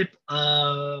that type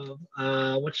of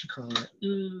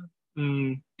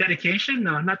dedication,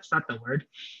 no, that's not the word.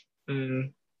 I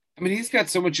mean, he's got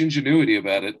so much ingenuity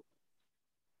about it.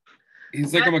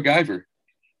 He's like a MacGyver.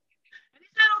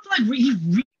 And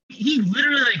he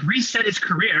literally like reset his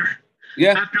career.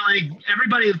 Yeah. After like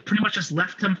everybody pretty much just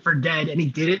left him for dead, and he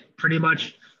did it pretty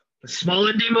much a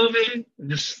small indie movie.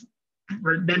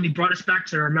 Then he brought us back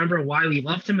to remember why we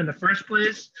loved him in the first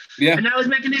place. Yeah. And now he's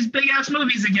making these big ass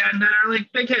movies again that are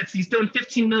like big hits. He's doing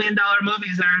 $15 million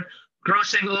movies that are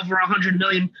grossing over $100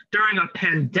 million during a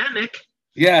pandemic.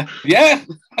 Yeah.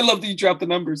 I love that you dropped the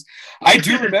numbers. I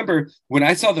do remember when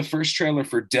I saw the first trailer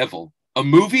for Devil, a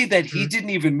movie that he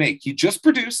didn't even make. He just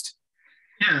produced.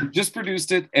 Yeah. He just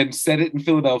produced it and set it in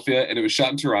Philadelphia, and it was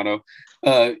shot in Toronto.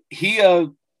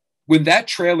 When that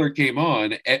trailer came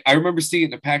on, I remember seeing it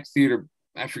in a packed theater.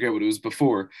 I forget what it was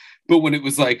before, but when it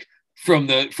was like from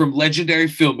legendary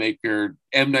filmmaker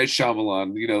M. Night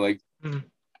Shyamalan, you know, like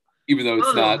even though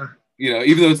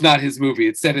it's not his movie,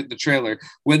 it said it in the trailer.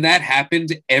 When that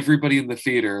happened, everybody in the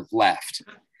theater laughed.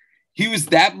 He was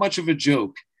that much of a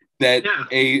joke that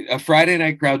a Friday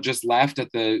night crowd just laughed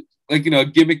at the, like, you know, a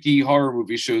gimmicky horror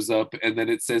movie shows up and then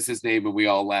it says his name and we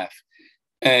all laugh.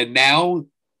 And now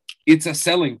it's a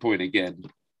selling point again.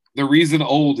 The reason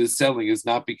Old is selling is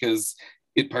not because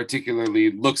it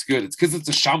particularly looks good. It's because it's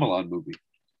a Shyamalan movie.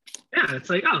 Yeah, it's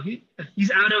like, oh,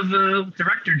 he's out of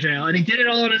director jail, and he did it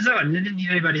all on his own. He didn't need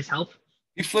anybody's help.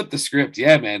 He flipped the script.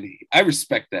 Yeah, man. I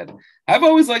respect that. I've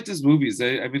always liked his movies.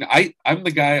 I mean, I'm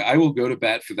the guy, I will go to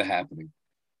bat for The Happening.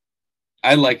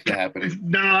 I like The Happening.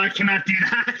 No, I cannot do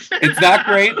that. It's not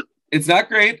great. It's not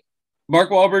great. Mark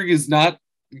Wahlberg is not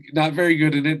very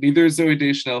good in it. Neither is Zooey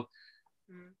Deschanel.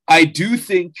 I do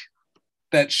think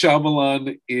that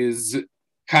Shyamalan is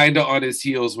kind of on his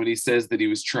heels when he says that he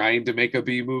was trying to make a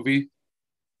B movie.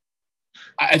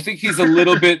 I think he's a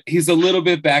little bit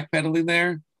backpedaling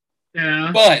there.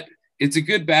 Yeah. But it's a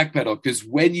good backpedal because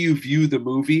when you view the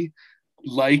movie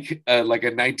like a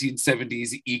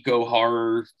 1970s eco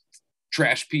horror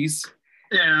trash piece,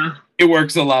 yeah, it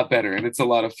works a lot better and it's a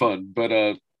lot of fun.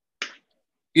 But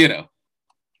you know,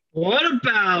 what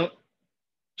about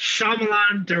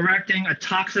Shyamalan directing a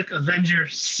Toxic Avenger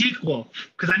sequel?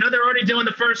 Because I know they're already doing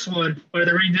the first one, or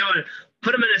they're redoing it.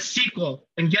 Put them in a sequel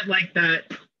and get like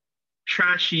that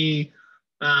trashy,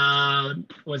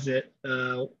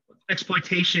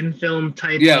 exploitation film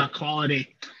type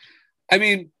quality. I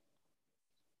mean,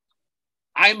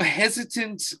 I'm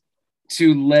hesitant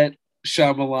to let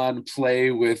Shyamalan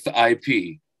play with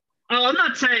IP. Oh, I'm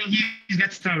not saying he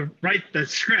gets to write the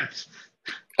scripts.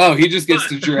 Oh, he just gets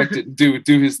to direct it and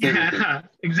do his thing. Yeah,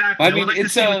 exactly. I mean,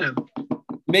 it's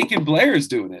Macon Blair is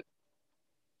doing it.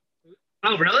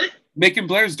 Oh, really? Macon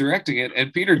Blair's directing it,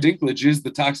 and Peter Dinklage is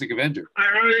the Toxic Avenger. I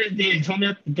remember you told me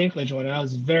about the Dinklage one. I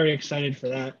was very excited for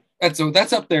that.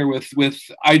 That's up there with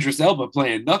Idris Elba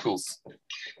playing Knuckles.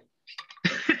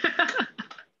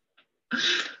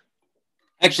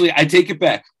 Actually, I take it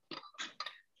back.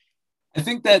 I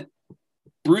think that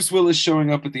Bruce Willis showing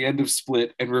up at the end of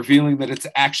Split and revealing that it's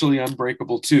actually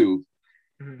Unbreakable 2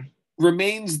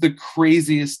 remains the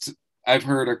craziest I've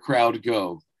heard a crowd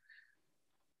go.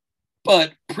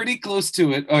 But pretty close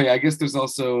to it. Oh yeah, I guess there's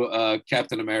also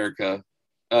Captain America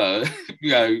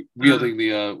wielding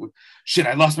the shit.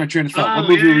 I lost my train of thought. What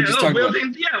movie were we just talking about?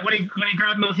 Yeah, when he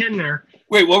grabbed Mohinder.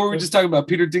 Wait, what were we just talking about?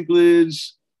 Peter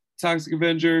Dinklage, Toxic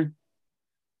Avenger.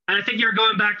 I think you're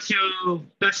going back to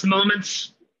Best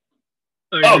Moments.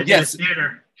 Oh yes,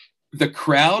 theater. The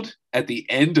crowd at the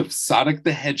end of Sonic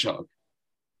the Hedgehog.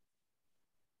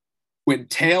 When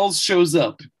Tails shows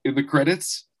up in the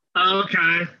credits.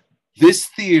 Okay. This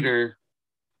theater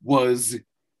was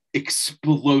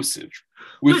explosive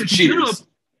with cheers.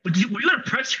 Were you at a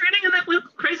press screening and that went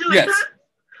crazy like that?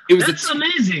 That's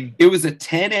amazing. It was a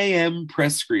 10 a.m.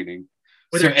 press screening.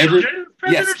 Were there children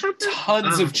present or something?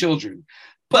 Tons of children.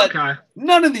 But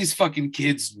none of these fucking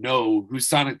kids know who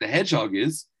Sonic the Hedgehog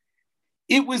is.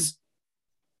 It was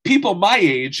people my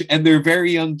age and their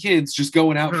very young kids just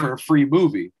going out for a free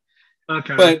movie.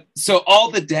 Okay. But so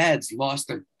all the dads lost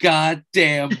their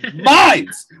goddamn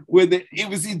minds when it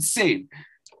was insane.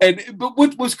 But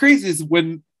what was crazy is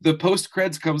when the post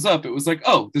credits comes up, it was like,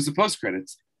 oh, there's a post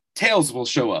credits. Tails will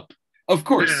show up. Of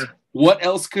course. Yeah. What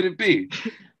else could it be?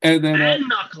 And then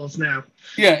Knuckles now.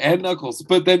 Yeah, and Knuckles.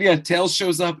 But then Tails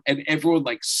shows up and everyone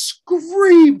like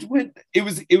screamed when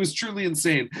it was truly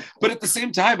insane. But at the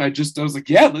same time, I was like,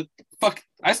 yeah, fuck.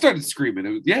 I started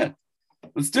screaming.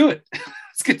 Let's do it.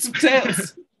 Let's get some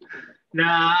Tails.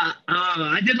 Nah,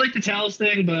 I did like the Tails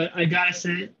thing, but I gotta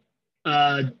say,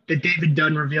 the David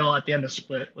Dunn reveal at the end of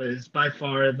Split was by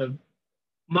far the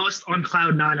most on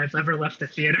cloud nine I've ever left the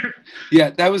theater. Yeah,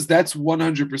 that's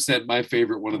 100% my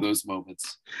favorite one of those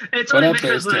moments. It's only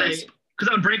because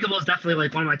Unbreakable is definitely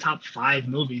like one of my top 5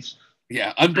 movies.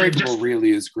 Yeah, Unbreakable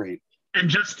really is great. And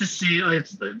just to see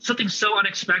it's something so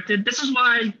unexpected. This is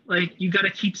why you got to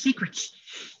keep secrets.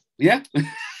 Yeah.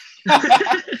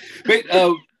 Wait,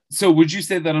 so would you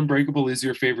say that Unbreakable is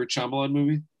your favorite Shyamalan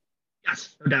movie?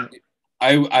 Yes, no doubt.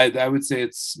 I would say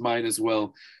it's mine as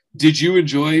well. Did you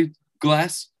enjoy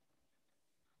Glass?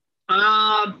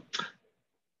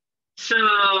 So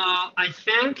I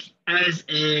think as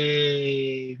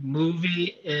a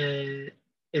movie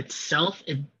itself,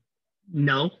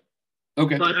 no.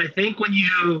 Okay. But I think when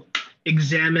you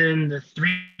examine the 3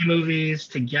 movies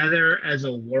together as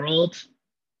a world,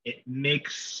 it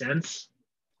makes sense.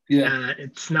 Yeah.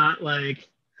 It's not like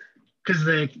because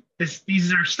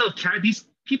these are still these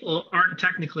people aren't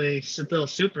technically still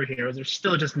superheroes. They're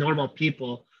still just normal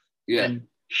people. Yeah. And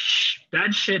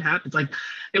bad shit happens. Like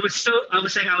I was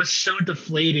so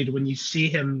deflated when you see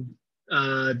him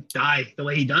die the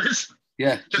way he does.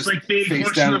 Yeah. Just like being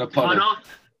forced in a puddle.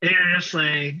 And you're just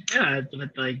like, yeah,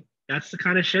 but like that's the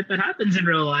kind of shit that happens in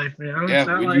real life. You know?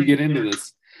 Yeah, when you get into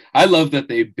this. I love that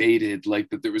they baited like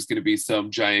that there was going to be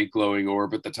some giant glowing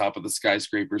orb at the top of the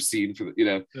skyscraper scene for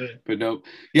but no.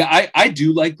 Yeah, I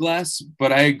do like Glass,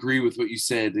 but I agree with what you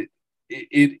said.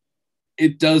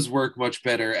 It does work much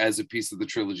better as a piece of the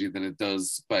trilogy than it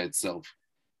does by itself.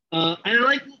 And I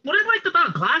like what I liked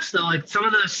about Glass though, like some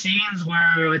of those scenes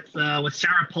where with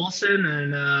Sarah Paulson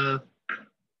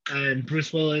and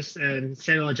Bruce Willis and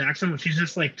Samuel L. Jackson, when she's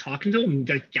just like talking to him and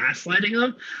like gaslighting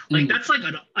him, like that's like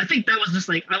I think that was just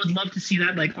like I would love to see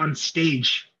that like on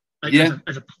stage, like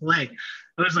as a play.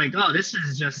 I was like, oh, this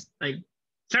is just like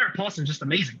Sarah Paulson's just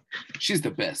amazing. She's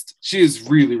the best. She is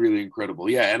really, really incredible.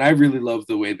 Yeah, and I really love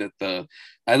the way that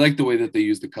I like the way that they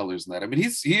use the colors in that. I mean,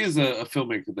 he is a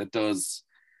filmmaker that does,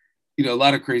 you know, a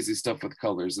lot of crazy stuff with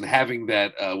colors, and having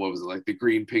that what was it, like the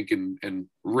green, pink, and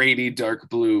rainy dark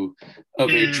blue of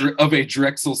a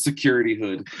Drexel security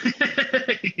hood,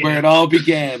 where it all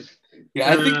began.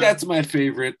 Yeah, I think that's my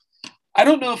favorite. I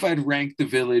don't know if I'd rank The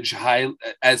Village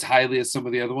as highly as some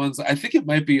of the other ones. I think it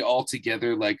might be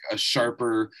altogether like a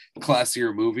sharper,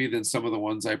 classier movie than some of the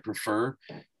ones I prefer.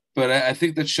 But I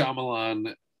think that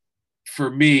Shyamalan, for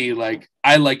me, like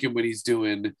I like him when he's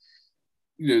doing,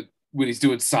 you know, when he's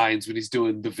doing Signs, when he's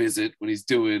doing The Visit, when he's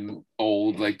doing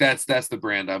Old. Like that's the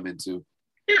brand I'm into.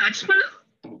 Yeah, I just want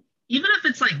to, even if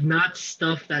it's like not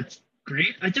stuff that's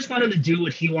great, I just want him to do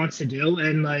what he wants to do,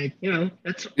 and like, you know,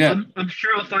 that's I'm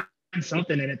sure I'll find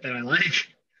something in it that I like.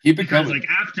 Keep it coming. Like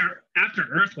After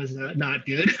Earth was not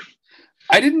good.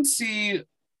 I didn't see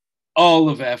all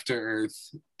of After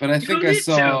Earth, but I think I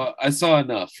saw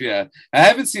enough. Yeah, I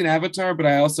haven't seen Avatar, but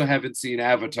I also haven't seen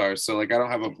Avatar, so like I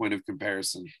don't have a point of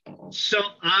comparison. So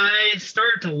I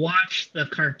started to watch the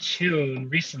cartoon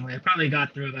recently. I probably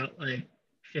got through about like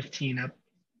 15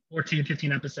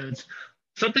 episodes.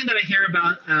 Something that I hear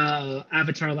about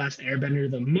Avatar Last Airbender,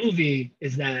 the movie,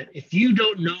 is that if you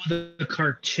don't know the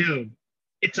cartoon,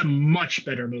 it's a much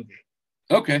better movie.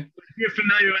 Okay. If you're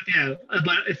familiar with,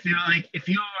 but if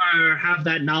you have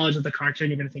that knowledge of the cartoon,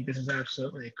 you're going to think this is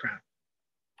absolutely crap.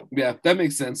 Yeah, that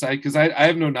makes sense. Because I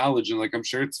have no knowledge, and like I'm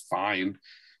sure it's fine.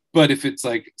 But if it's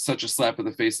like such a slap in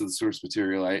the face of the source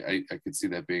material, I could see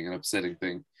that being an upsetting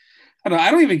thing.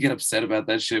 I don't even get upset about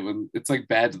that shit when it's like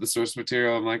bad to the source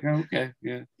material. I'm like, oh, okay,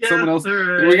 yeah. Someone else.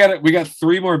 Right. We got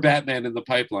 3 more Batman in the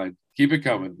pipeline. Keep it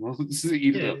coming. We'll just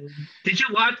eat it up. Did you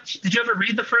ever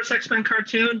read the first X-Men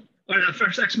cartoon or the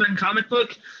first X-Men comic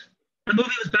book? The movie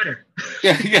was better.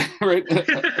 Yeah, right.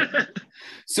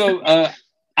 So I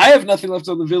have nothing left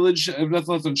on The Village. I have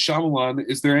nothing left on Shyamalan.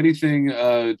 Is there anything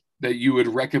that you would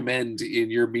recommend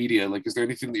in your media? Like, is there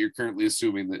anything that you're currently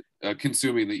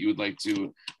consuming that you would like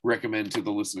to recommend to the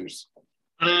listeners?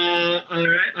 All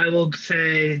right. I will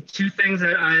say 2 things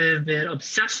that I've been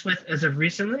obsessed with as of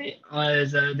recently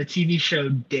is the TV show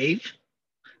Dave.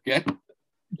 Yeah.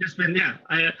 Just been,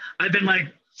 I've been like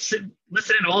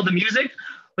listening to all the music,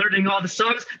 learning all the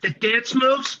songs, the dance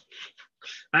moves.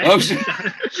 For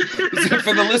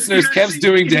the listeners, Kev's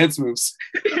doing dance moves.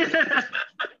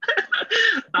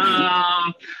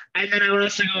 And then I would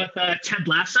also go with Ted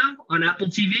Lasso on Apple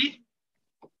TV.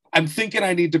 I'm thinking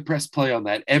I need to press play on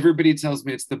that. Everybody tells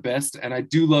me it's the best, and I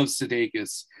do love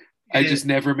Sudeikis. I just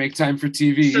never make time for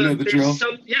TV. You know the drill.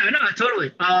 Yeah, no,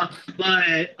 totally.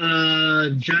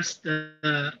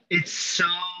 It's so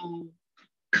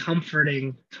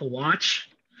comforting to watch,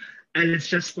 and it's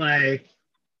just like,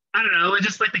 I don't know. It's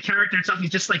just like the character itself. He's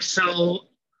just like so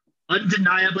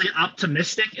undeniably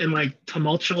optimistic in like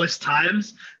tumultuous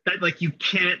times that like you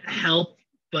can't help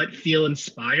but feel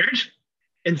inspired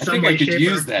in some way,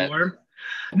 shape, or form.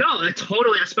 No,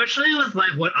 totally. Especially with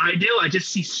like what I do, I just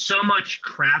see so much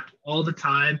crap all the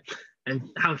time, and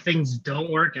how things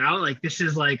don't work out. Like this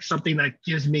is like something that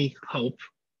gives me hope.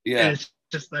 Yeah, and it's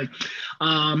just like,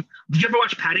 did you ever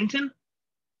watch Paddington?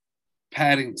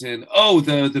 Paddington. Oh,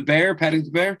 the bear,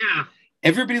 Paddington Bear. Yeah.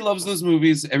 Everybody loves those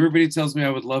movies. Everybody tells me I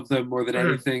would love them more than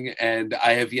anything, and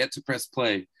I have yet to press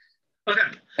play. Okay.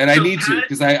 And I need to,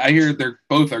 because I hear they're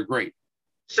both are great.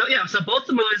 So both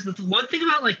the movies. The one thing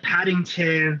about like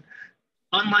Paddington,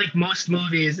 unlike most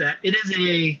movies, that it is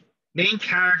a main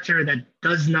character that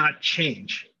does not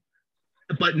change,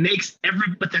 but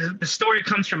the story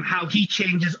comes from how he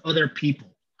changes other people.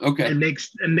 Okay. And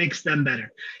makes them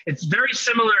better. It's very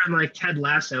similar in like Ted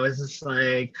Lasso. It's just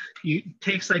like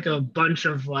takes like a bunch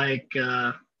of like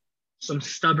some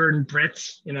stubborn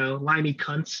Brits, limey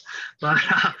cunts, but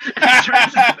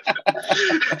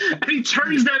he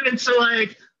turns them into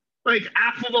like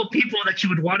affable people that you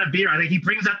would want to be around. Like he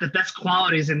brings out the best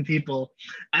qualities in people,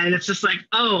 and it's just like,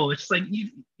 oh, it's like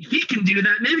if he can do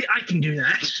that, maybe I can do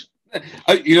that.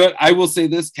 You know what? I will say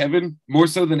this, Kevin, more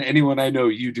so than anyone I know,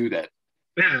 you do that.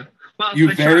 Yeah, well,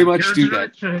 you very much do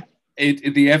that.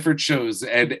 The effort shows,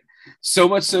 and so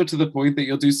much so to the point that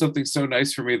you'll do something so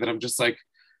nice for me that I'm just like,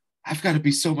 I've got to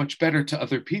be so much better to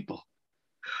other people.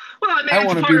 Well, I mean, I it's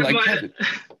want to part be of like my. Kevin.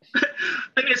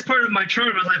 I mean, it's part of my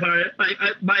charm.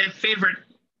 My favorite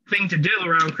thing to do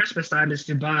around Christmas time is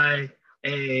to buy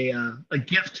a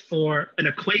gift for an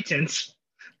acquaintance.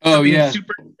 Oh Something yeah.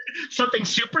 something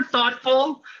super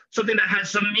thoughtful, something that has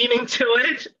some meaning to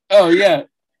it, Oh yeah.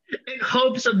 in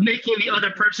hopes of making the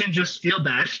other person just feel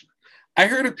bad. I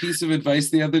heard a piece of advice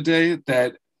the other day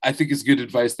that I think is good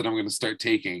advice that I'm going to start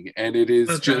taking, and it is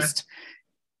Okay. just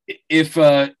if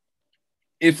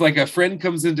like a friend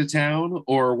comes into town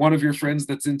or one of your friends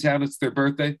that's in town, it's their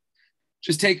birthday,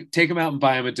 just take them out and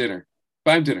buy them a dinner.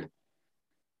 Buy them dinner.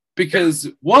 Because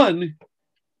one,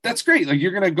 that's great. Like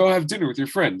you're going to go have dinner with your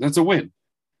friend. That's a win.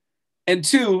 And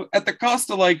two, at the cost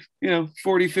of like, 40,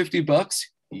 $50,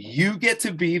 you get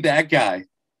to be that guy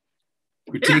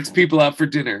who takes people out for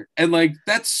dinner. And like,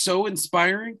 that's so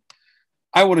inspiring.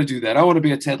 I want to do that. I want to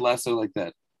be a Ted Lasso like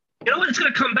that. You know what? It's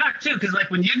gonna come back too, because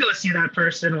like when you go see that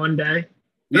person one day,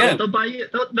 they'll buy you.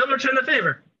 They'll return the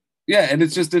favor. Yeah, and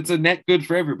it's a net good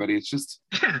for everybody.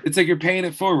 Yeah. It's like you're paying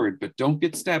it forward, but don't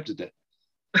get stabbed to death.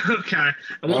 Okay.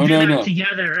 And we'll do that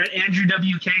together at Andrew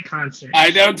WK concert.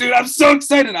 I know, dude. I'm so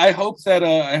excited. I hope that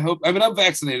I'm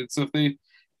vaccinated, so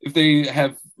if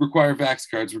they require vax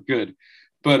cards, we're good.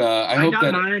 But I hope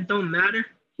that mine. It don't matter.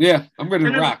 Yeah, I'm ready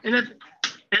to rock. And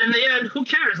in the end, who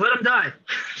cares? Let them die.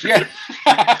 Yeah.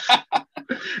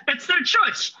 It's their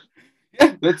choice.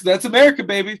 Yeah, that's America,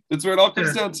 baby. That's where it all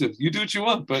comes down to. You do what you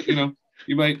want, but you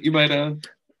might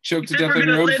choke to death on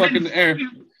your own fucking air.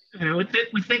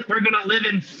 We think we're gonna live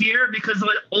in fear because of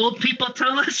what old people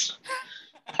tell us.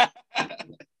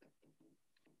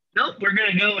 Nope, we're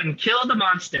gonna go and kill the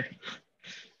monster.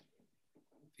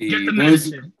 Get the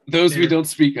medicine. Those we don't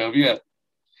speak of. Yeah.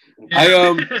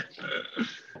 How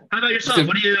about yourself?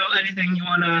 Anything you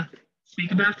wanna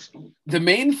speak about? The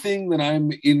main thing that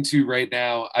I'm into right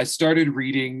now, I started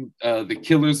reading The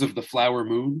Killers of the Flower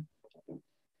Moon.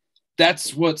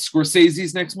 That's what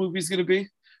Scorsese's next movie is going to be,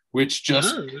 which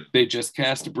they just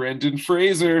cast Brendan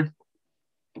Fraser.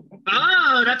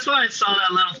 Oh, that's why I saw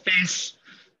that little face.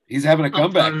 He's having a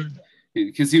comeback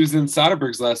because he was in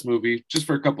Soderbergh's last movie just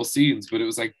for a couple scenes, but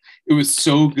it was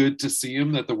so good to see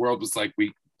him that the world was like,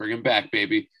 we bring him back,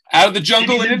 baby. Out of the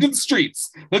jungle and into the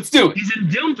streets. Let's do it. He's in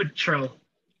Doom Patrol.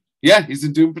 Yeah, he's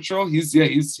in Doom Patrol. He's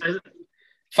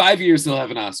 5 years he'll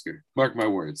have an Oscar. Mark my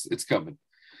words. It's coming.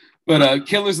 But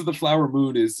Killers of the Flower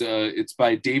Moon it's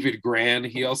by David Gran.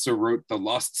 He also wrote The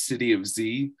Lost City of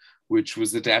Z, which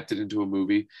was adapted into a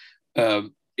movie.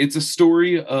 It's a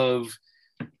story of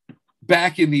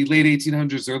back in the late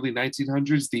 1800s, early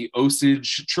 1900s, the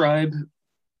Osage tribe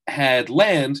had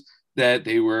land that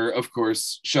they were, of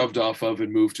course, shoved off of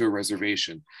and moved to a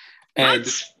reservation. And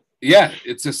yeah,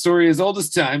 it's a story as old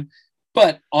as time.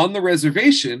 But on the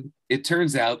reservation, it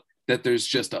turns out that there's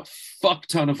just a fuck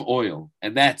ton of oil,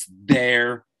 and that's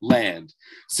their land.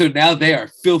 So now they are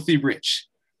filthy rich,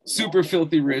 super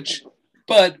filthy rich.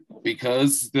 But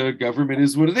because the government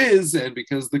is what it is, and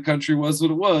because the country was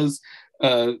what it was,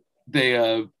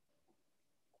 they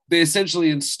essentially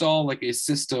install like a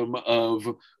system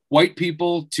of white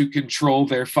people to control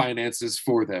their finances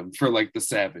for them, for like the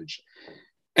savage.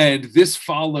 And this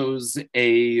follows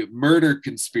a murder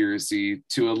conspiracy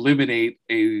to eliminate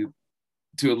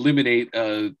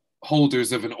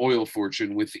holders of an oil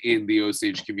fortune within the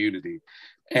Osage community.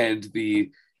 And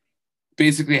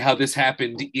basically how this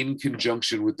happened in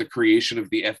conjunction with the creation of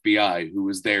the FBI, who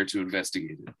was there to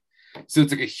investigate it. So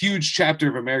it's like a huge chapter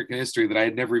of American history that I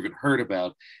had never even heard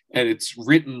about. And it's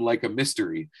written like a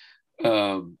mystery.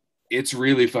 It's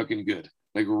really fucking good.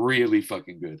 Like really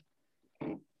fucking good.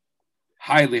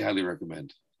 Highly, highly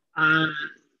recommend. How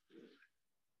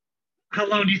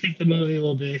long do you think the movie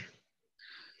will be?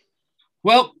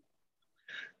 Well,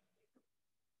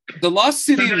 The Lost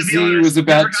City of Z was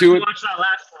about two. Watch that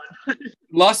last one.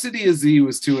 Lost City of Z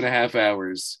was 2.5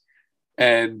 hours,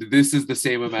 and this is the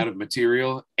same amount of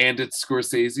material, and it's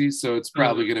Scorsese, so it's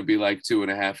probably going to be like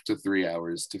 2.5 to 3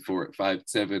 hours to 4, 5,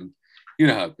 7. You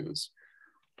know how it goes.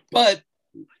 But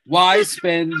why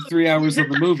spend 3 hours on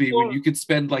the movie when you could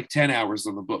spend like 10 hours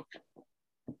on the book?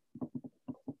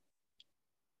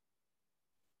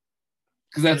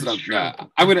 Because that's what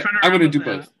I'm gonna do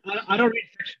both. I don't read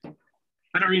fiction.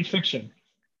 I don't read fiction.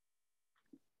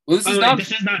 Well, this is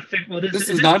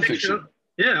nonfiction.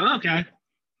 Yeah. Okay.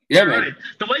 Yeah, man. Right.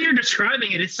 The way you're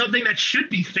describing it is something that should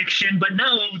be fiction, but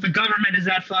no, the government is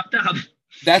that fucked up.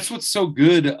 That's what's so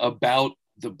good about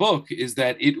the book is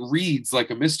that it reads like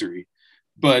a mystery,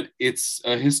 but it's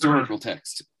a historical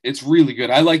text. It's really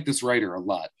good. I like this writer a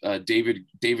lot, David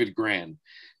Gran.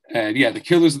 And yeah, The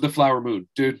Killers of the Flower Moon.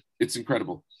 Dude, it's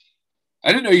incredible.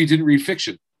 I didn't know you didn't read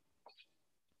fiction.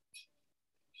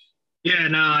 Yeah,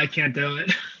 no, I can't do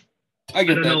it. I I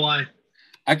get don't that. know why.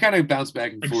 I kind of bounce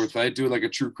back and I forth. I do like a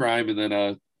true crime and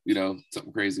then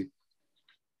something crazy.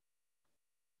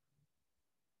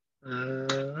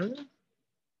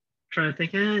 Trying to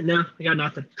think. No, I got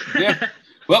nothing. Yeah.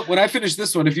 Well, when I finish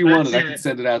this one, if you want That's it, I can it.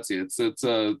 send it out to you. It's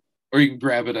or you can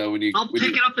grab it when you I'll when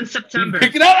pick you it up in September.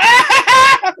 pick it up.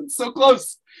 It's so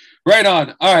close. Right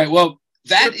on. All right. Well,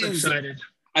 that Super is. excited.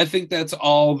 I think that's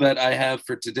all that I have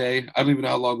for today. I don't even know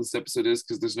how long this episode is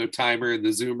because there's no timer in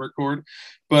the Zoom record.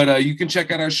 But you can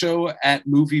check out our show at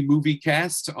Movie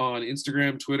Cast on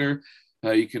Instagram, Twitter.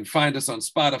 You can find us on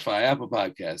Spotify, Apple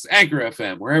Podcasts, Anchor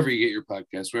FM, wherever you get your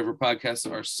podcasts, wherever podcasts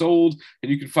are sold.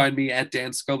 And you can find me at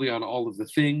Dan Scully on all of the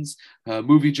things,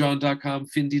 moviejohn.com,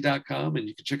 findy.com, and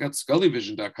you can check out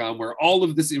scullyvision.com, where all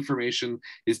of this information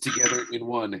is together in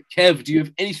one. Kev, do you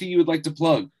have anything you would like to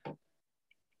plug?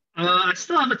 I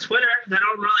still have a Twitter that I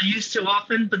don't really use too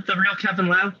often, but the real Kevin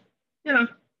Lau. You know,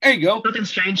 There you go. nothing's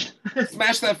changed.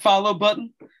 Smash that follow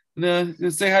button.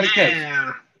 And say hi to Kev.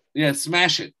 Yeah. Yeah,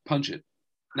 smash it, punch it,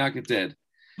 knock it dead.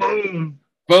 Boom.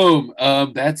 Boom.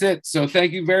 That's it. So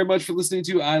thank you very much for listening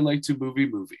to I Like to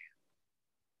Movie.